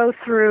kind of go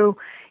through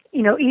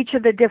each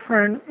of the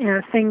different,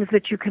 things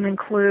that you can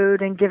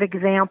include and give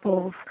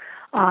examples,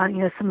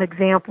 some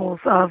examples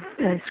of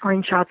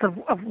screenshots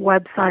of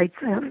websites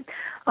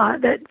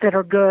that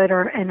are good,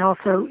 and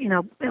also,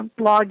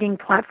 blogging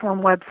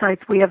platform websites.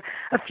 We have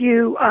a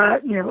few,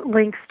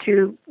 links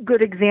to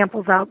good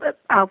examples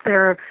out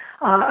there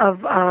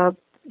of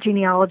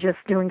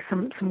genealogists doing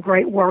some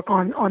great work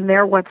on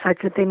their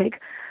websites that they make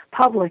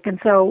public, and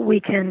so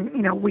we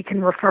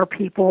can refer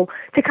people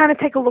to kind of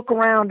take a look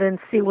around and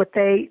see what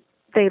they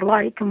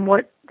like and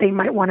what they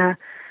might want to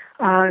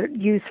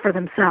use for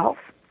themselves.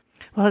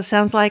 Well, it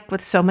sounds like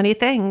with so many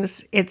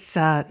things, it's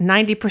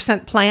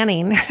 90%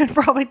 planning and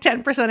probably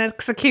 10%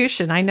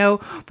 execution. I know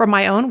from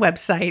my own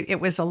website, it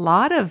was a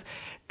lot of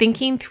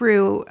thinking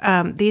through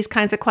these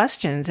kinds of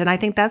questions. And I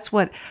think that's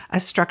what a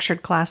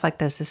structured class like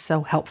this is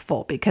so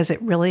helpful, because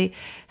it really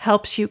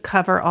helps you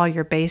cover all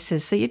your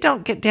bases so you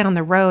don't get down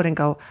the road and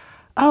go,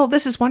 oh,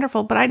 this is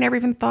wonderful, but I never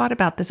even thought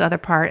about this other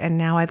part, and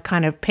now I've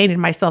kind of painted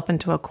myself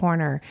into a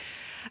corner.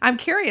 I'm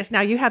curious,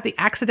 now you have the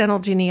Accidental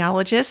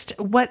Genealogist.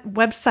 What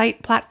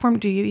website platform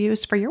do you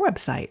use for your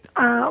website?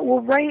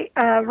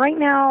 Right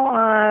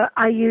now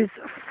I use,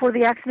 for the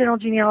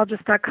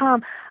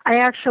accidentalgenealogist.com, I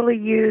actually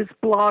use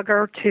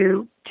Blogger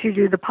to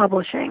do the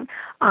publishing.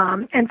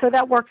 And so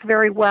that works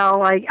very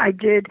well. I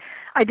did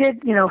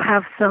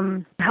have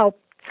some help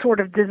sort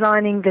of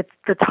designing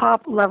the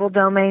top level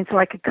domain so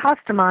I could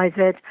customize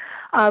it.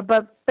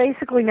 But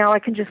basically now I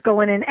can just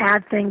go in and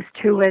add things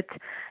to it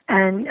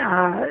and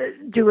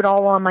do it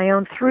all on my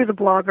own through the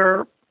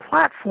Blogger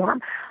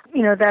platform.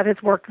 That has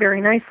worked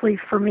very nicely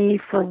for me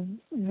for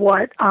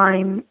what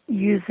I'm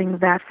using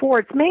that for.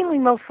 It's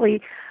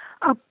mostly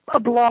a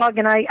blog,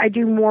 and I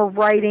do more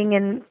writing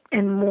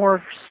and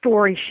more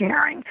story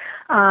sharing.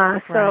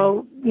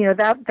 So,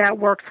 that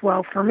works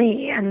well for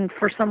me. And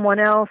for someone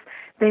else,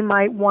 they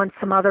might want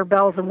some other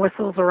bells and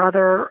whistles or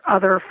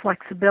other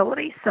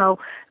flexibility. So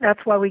that's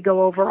why we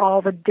go over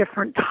all the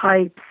different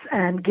types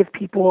and give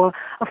people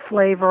a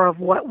flavor of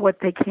what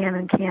they can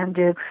and can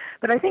do.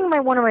 But I think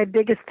one of my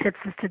biggest tips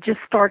is to just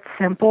start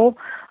simple.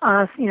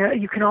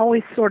 You can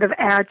always sort of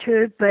add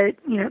to it, but,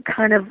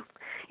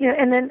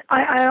 and then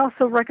I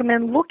also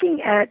recommend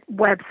looking at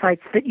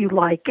websites that you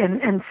like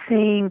and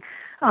seeing,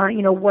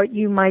 what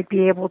you might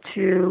be able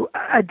to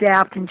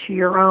adapt into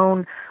your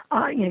own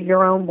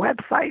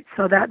website.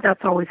 So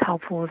that's always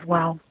helpful as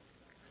well.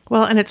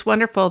 Well, and it's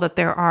wonderful that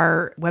there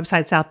are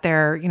websites out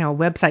there,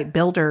 website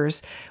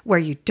builders where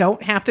you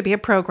don't have to be a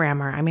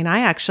programmer. I mean,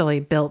 I actually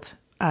built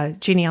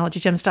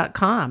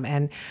genealogygems.com,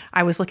 and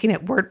I was looking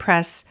at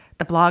WordPress,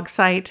 the blog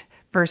site,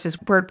 versus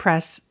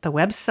WordPress, the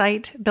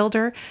website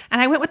builder. And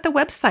I went with the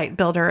website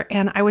builder,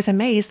 and I was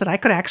amazed that I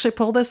could actually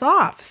pull this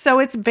off. So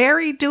it's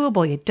very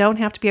doable. You don't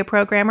have to be a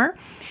programmer.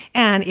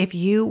 And if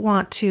you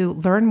want to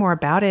learn more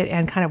about it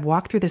and kind of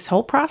walk through this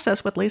whole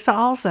process with Lisa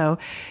also,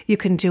 you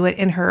can do it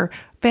in her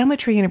Family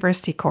Tree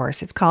University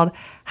course. It's called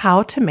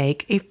How to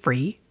Make a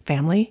Free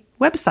Family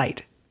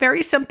Website.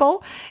 Very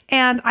simple.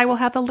 And I will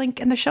have the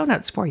link in the show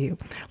notes for you.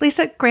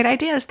 Lisa, great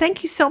ideas.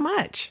 Thank you so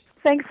much.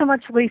 Thanks so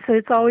much, Lisa.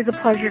 It's always a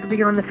pleasure to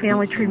be on the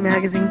Family Tree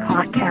Magazine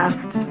podcast.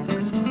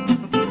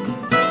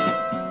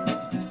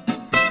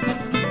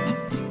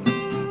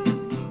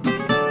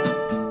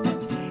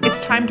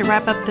 It's time to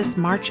wrap up this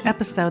March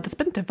episode that's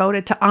been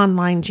devoted to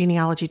online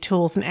genealogy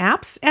tools and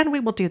apps, and we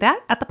will do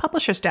that at the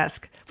Publisher's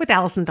Desk with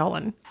Allison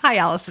Dolan. Hi,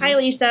 Allison. Hi,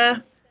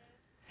 Lisa.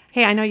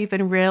 Hey, I know you've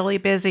been really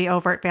busy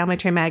over at Family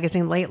Tree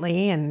Magazine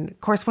lately, and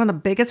of course, one of the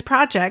biggest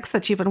projects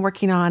that you've been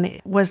working on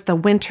was the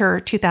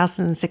Winter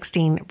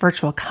 2016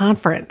 Virtual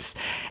Conference.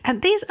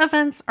 And these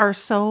events are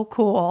so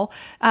cool.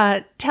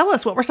 Tell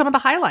us, what were some of the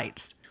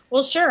highlights?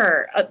 Well,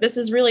 sure. This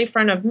is really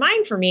front of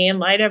mind for me in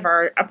light of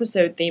our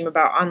episode theme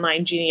about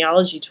online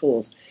genealogy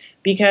tools,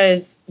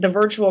 because the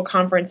virtual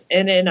conference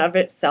in and of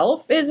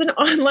itself is an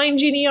online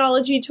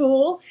genealogy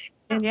tool.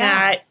 And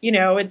that,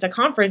 it's a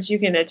conference you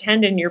can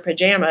attend in your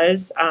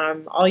pajamas.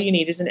 All you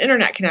need is an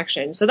internet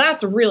connection. So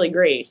that's really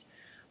great.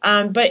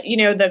 But,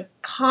 the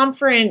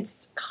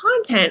conference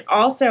content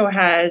also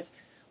has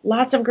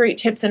lots of great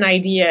tips and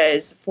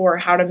ideas for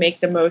how to make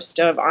the most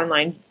of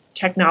online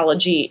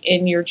technology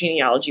in your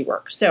genealogy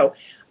work. So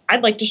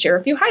I'd like to share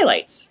a few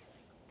highlights.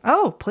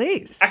 Oh,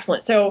 please.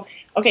 Excellent. So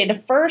Okay, the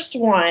first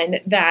one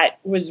that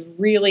was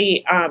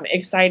really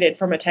excited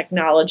from a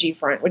technology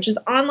front, which is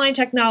online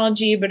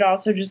technology, but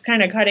also just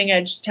kind of cutting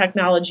edge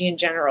technology in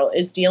general,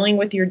 is dealing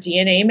with your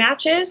DNA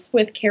matches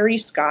with Carrie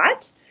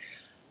Scott.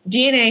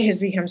 DNA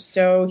has become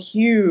so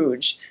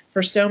huge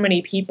for so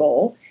many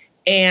people.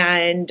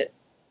 And,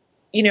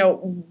 you know,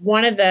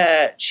 one of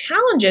the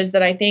challenges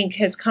that I think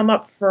has come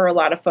up for a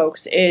lot of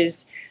folks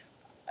is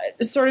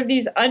sort of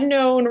these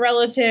unknown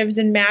relatives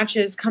and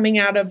matches coming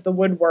out of the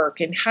woodwork,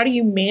 and how do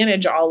you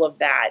manage all of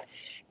that?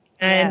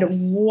 And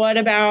Yes. what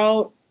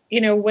about,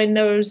 you know, when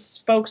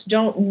those folks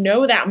don't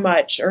know that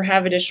much or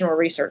have additional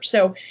research?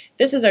 So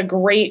this is a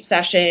great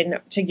session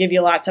to give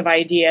you lots of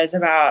ideas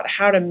about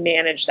how to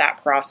manage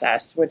that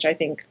process, which I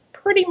think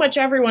pretty much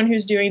everyone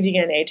who's doing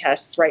DNA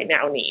tests right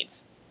now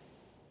needs.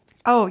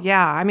 Oh,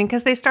 yeah. I mean,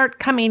 because they start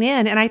coming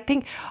in. And I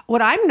think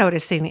what I'm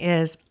noticing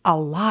is a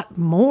lot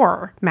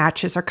more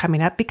matches are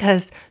coming up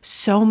because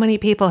so many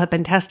people have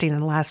been testing in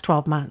the last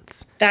 12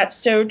 months. That's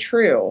so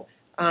true.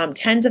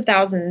 Tens of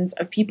thousands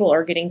of people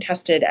are getting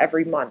tested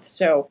every month.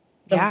 So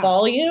the Yeah.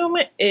 volume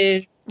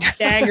is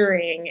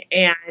staggering.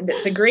 And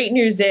the great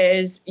news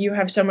is you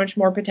have so much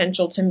more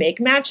potential to make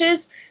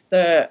matches.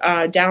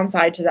 The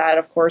downside to that,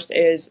 of course,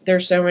 is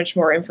there's so much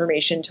more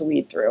information to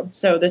weed through.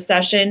 So the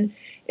session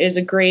is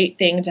a great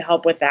thing to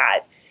help with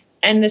that.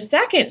 And the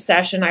second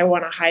session I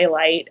want to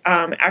highlight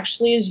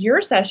actually is your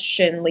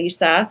session,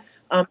 Lisa,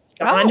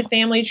 on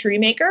Family Tree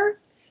Maker.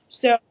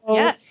 So,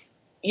 Yes.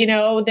 you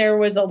know, there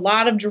was a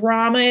lot of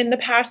drama in the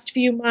past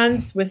few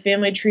months with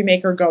Family Tree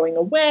Maker going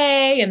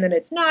away, and then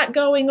it's not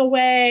going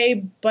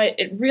away, but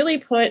it really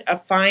put a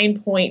fine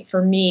point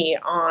for me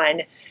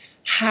on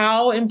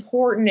how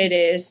important it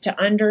is to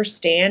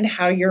understand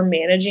how you're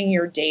managing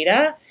your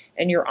data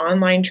and your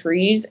online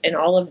trees and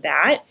all of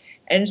that.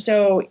 And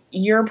so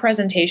your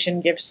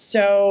presentation gives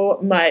so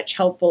much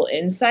helpful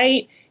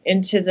insight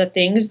into the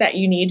things that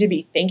you need to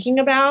be thinking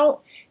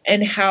about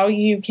and how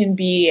you can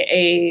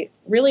be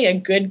really a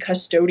good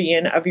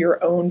custodian of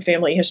your own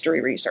family history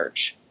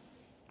research.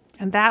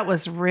 And that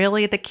was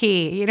really the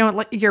key. You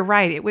know, you're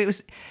right. It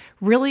was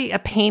really a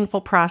painful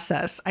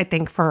process, I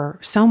think, for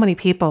so many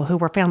people who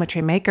were Family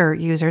Tree Maker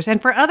users,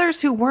 and for others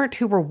who weren't,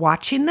 who were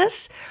watching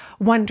this,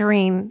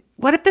 wondering,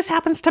 what if this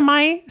happens to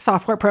my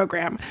software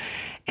program?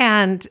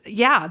 And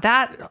yeah,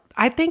 that,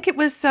 I think it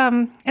was,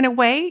 in a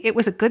way, it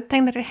was a good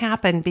thing that it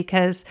happened,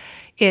 because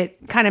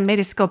it kind of made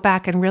us go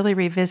back and really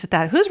revisit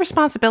that. Whose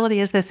responsibility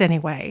is this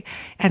anyway?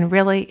 And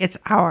really, it's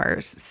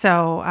ours.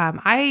 So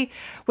I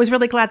was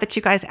really glad that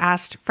you guys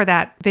asked for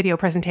that video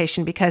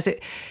presentation, because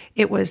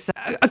it was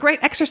a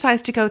great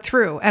exercise to go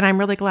through. And I'm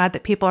really glad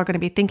that people are going to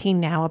be thinking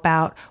now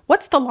about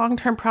what's the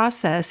long-term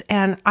process.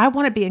 And I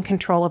want to be in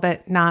control of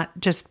it, not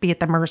just be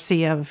at the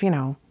mercy of,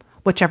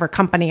 whichever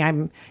company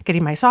I'm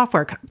getting my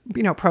software,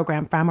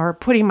 program from, or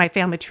putting my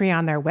family tree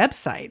on their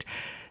website.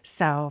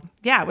 So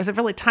yeah, it was a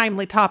really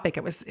timely topic.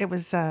 It was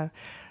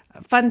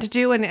fun to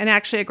do, and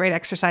actually a great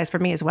exercise for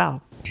me as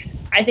well.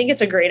 I think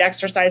it's a great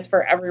exercise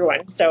for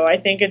everyone. So I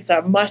think it's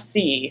a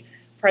must-see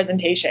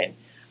presentation.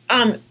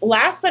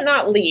 Last but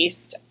not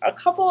least, a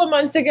couple of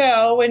months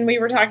ago when we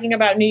were talking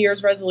about New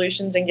Year's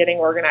resolutions and getting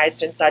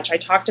organized and such, I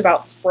talked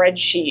about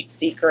spreadsheet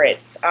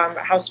secrets,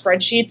 how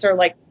spreadsheets are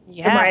like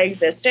my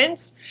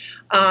existence,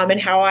 and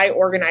how I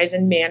organize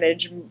and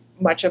manage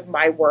much of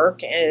my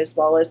work as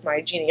well as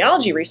my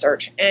genealogy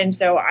research. And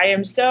so I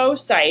am so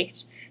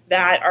psyched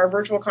that our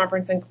virtual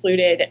conference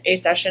included a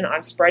session on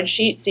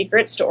spreadsheet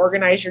secrets to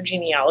organize your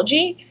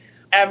genealogy.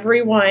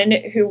 Everyone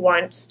who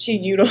wants to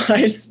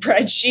utilize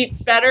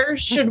spreadsheets better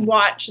should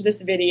watch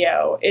this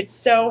video. It's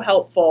so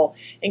helpful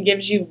and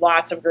gives you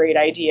lots of great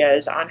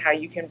ideas on how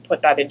you can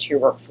put that into your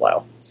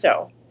workflow.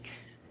 So,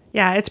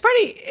 yeah, it's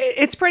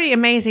pretty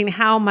amazing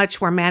how much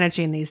we're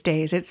managing these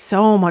days. It's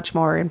so much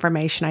more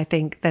information, I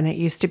think, than it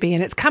used to be.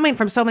 And it's coming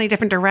from so many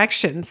different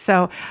directions.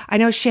 So I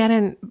know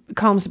Shannon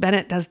Combs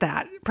Bennett does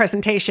that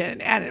presentation,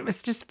 and it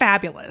was just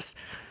fabulous.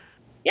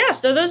 Yeah,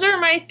 so those are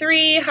my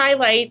 3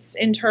 highlights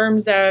in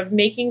terms of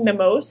making the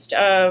most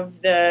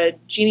of the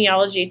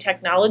genealogy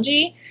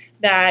technology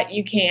that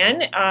you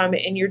can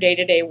in your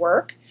day-to-day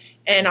work.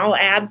 And I'll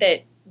add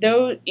that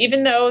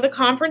even though the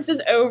conference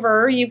is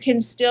over, you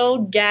can still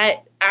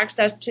get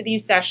access to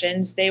these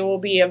sessions. They will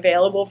be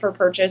available for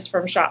purchase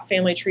from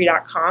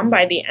shopfamilytree.com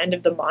by the end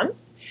of the month.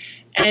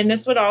 And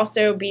this would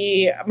also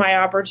be my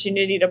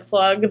opportunity to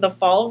plug the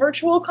fall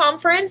virtual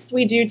conference.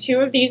 We do 2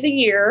 of these a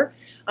year.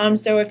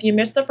 So if you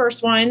missed the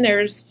first one,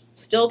 there's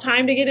still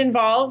time to get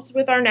involved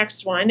with our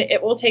next one.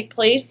 It will take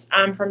place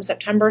from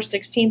September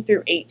 16th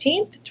through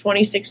 18th,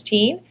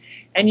 2016.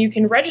 And you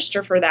can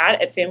register for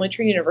that at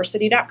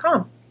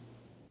familytreeuniversity.com.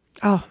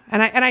 Oh,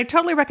 and I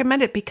totally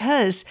recommend it,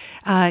 because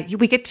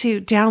we get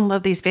to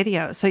download these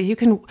videos, so you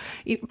can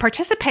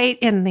participate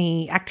in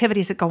the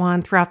activities that go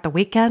on throughout the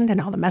weekend and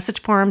all the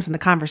message forums and the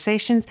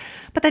conversations.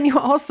 But then you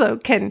also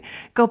can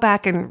go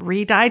back and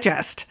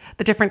redigest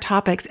the different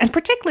topics, and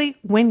particularly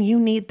when you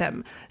need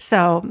them.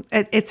 So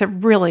it's a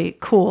really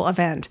cool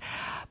event.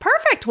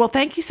 Perfect. Well,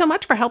 thank you so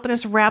much for helping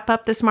us wrap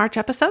up this March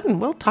episode,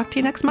 and we'll talk to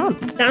you next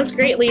month. Sounds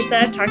great,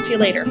 Lisa. Talk to you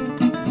later.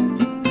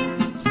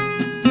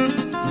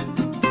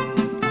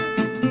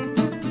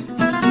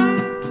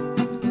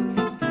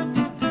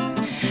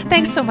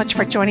 Thanks so much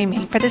for joining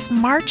me for this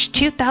March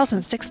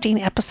 2016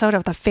 episode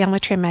of the Family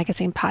Tree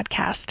Magazine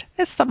podcast.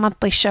 It's the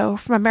monthly show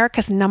from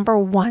America's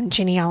 #1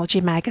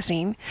 genealogy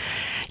magazine.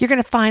 You're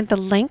going to find the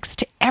links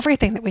to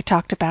everything that we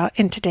talked about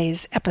in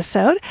today's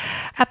episode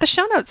at the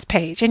show notes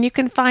page, and you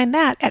can find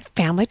that at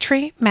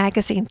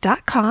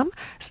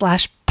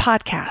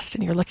familytreemagazine.com/podcast,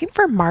 and you're looking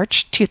for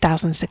March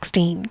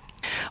 2016.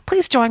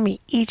 Please join me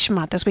each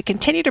month as we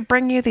continue to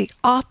bring you the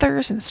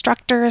authors,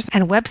 instructors,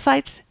 and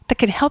websites that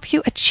can help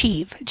you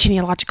achieve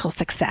genealogical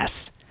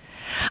success.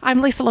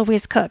 I'm Lisa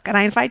Louise Cook, and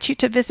I invite you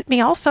to visit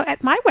me also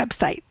at my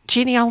website,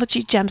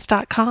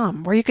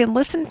 genealogygems.com, where you can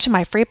listen to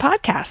my free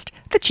podcast,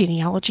 the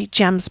Genealogy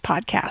Gems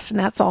Podcast, and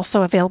that's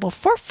also available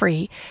for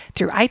free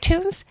through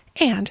iTunes,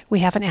 and we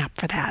have an app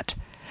for that.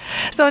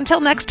 So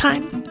until next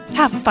time,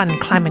 have fun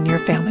climbing your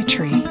family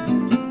tree.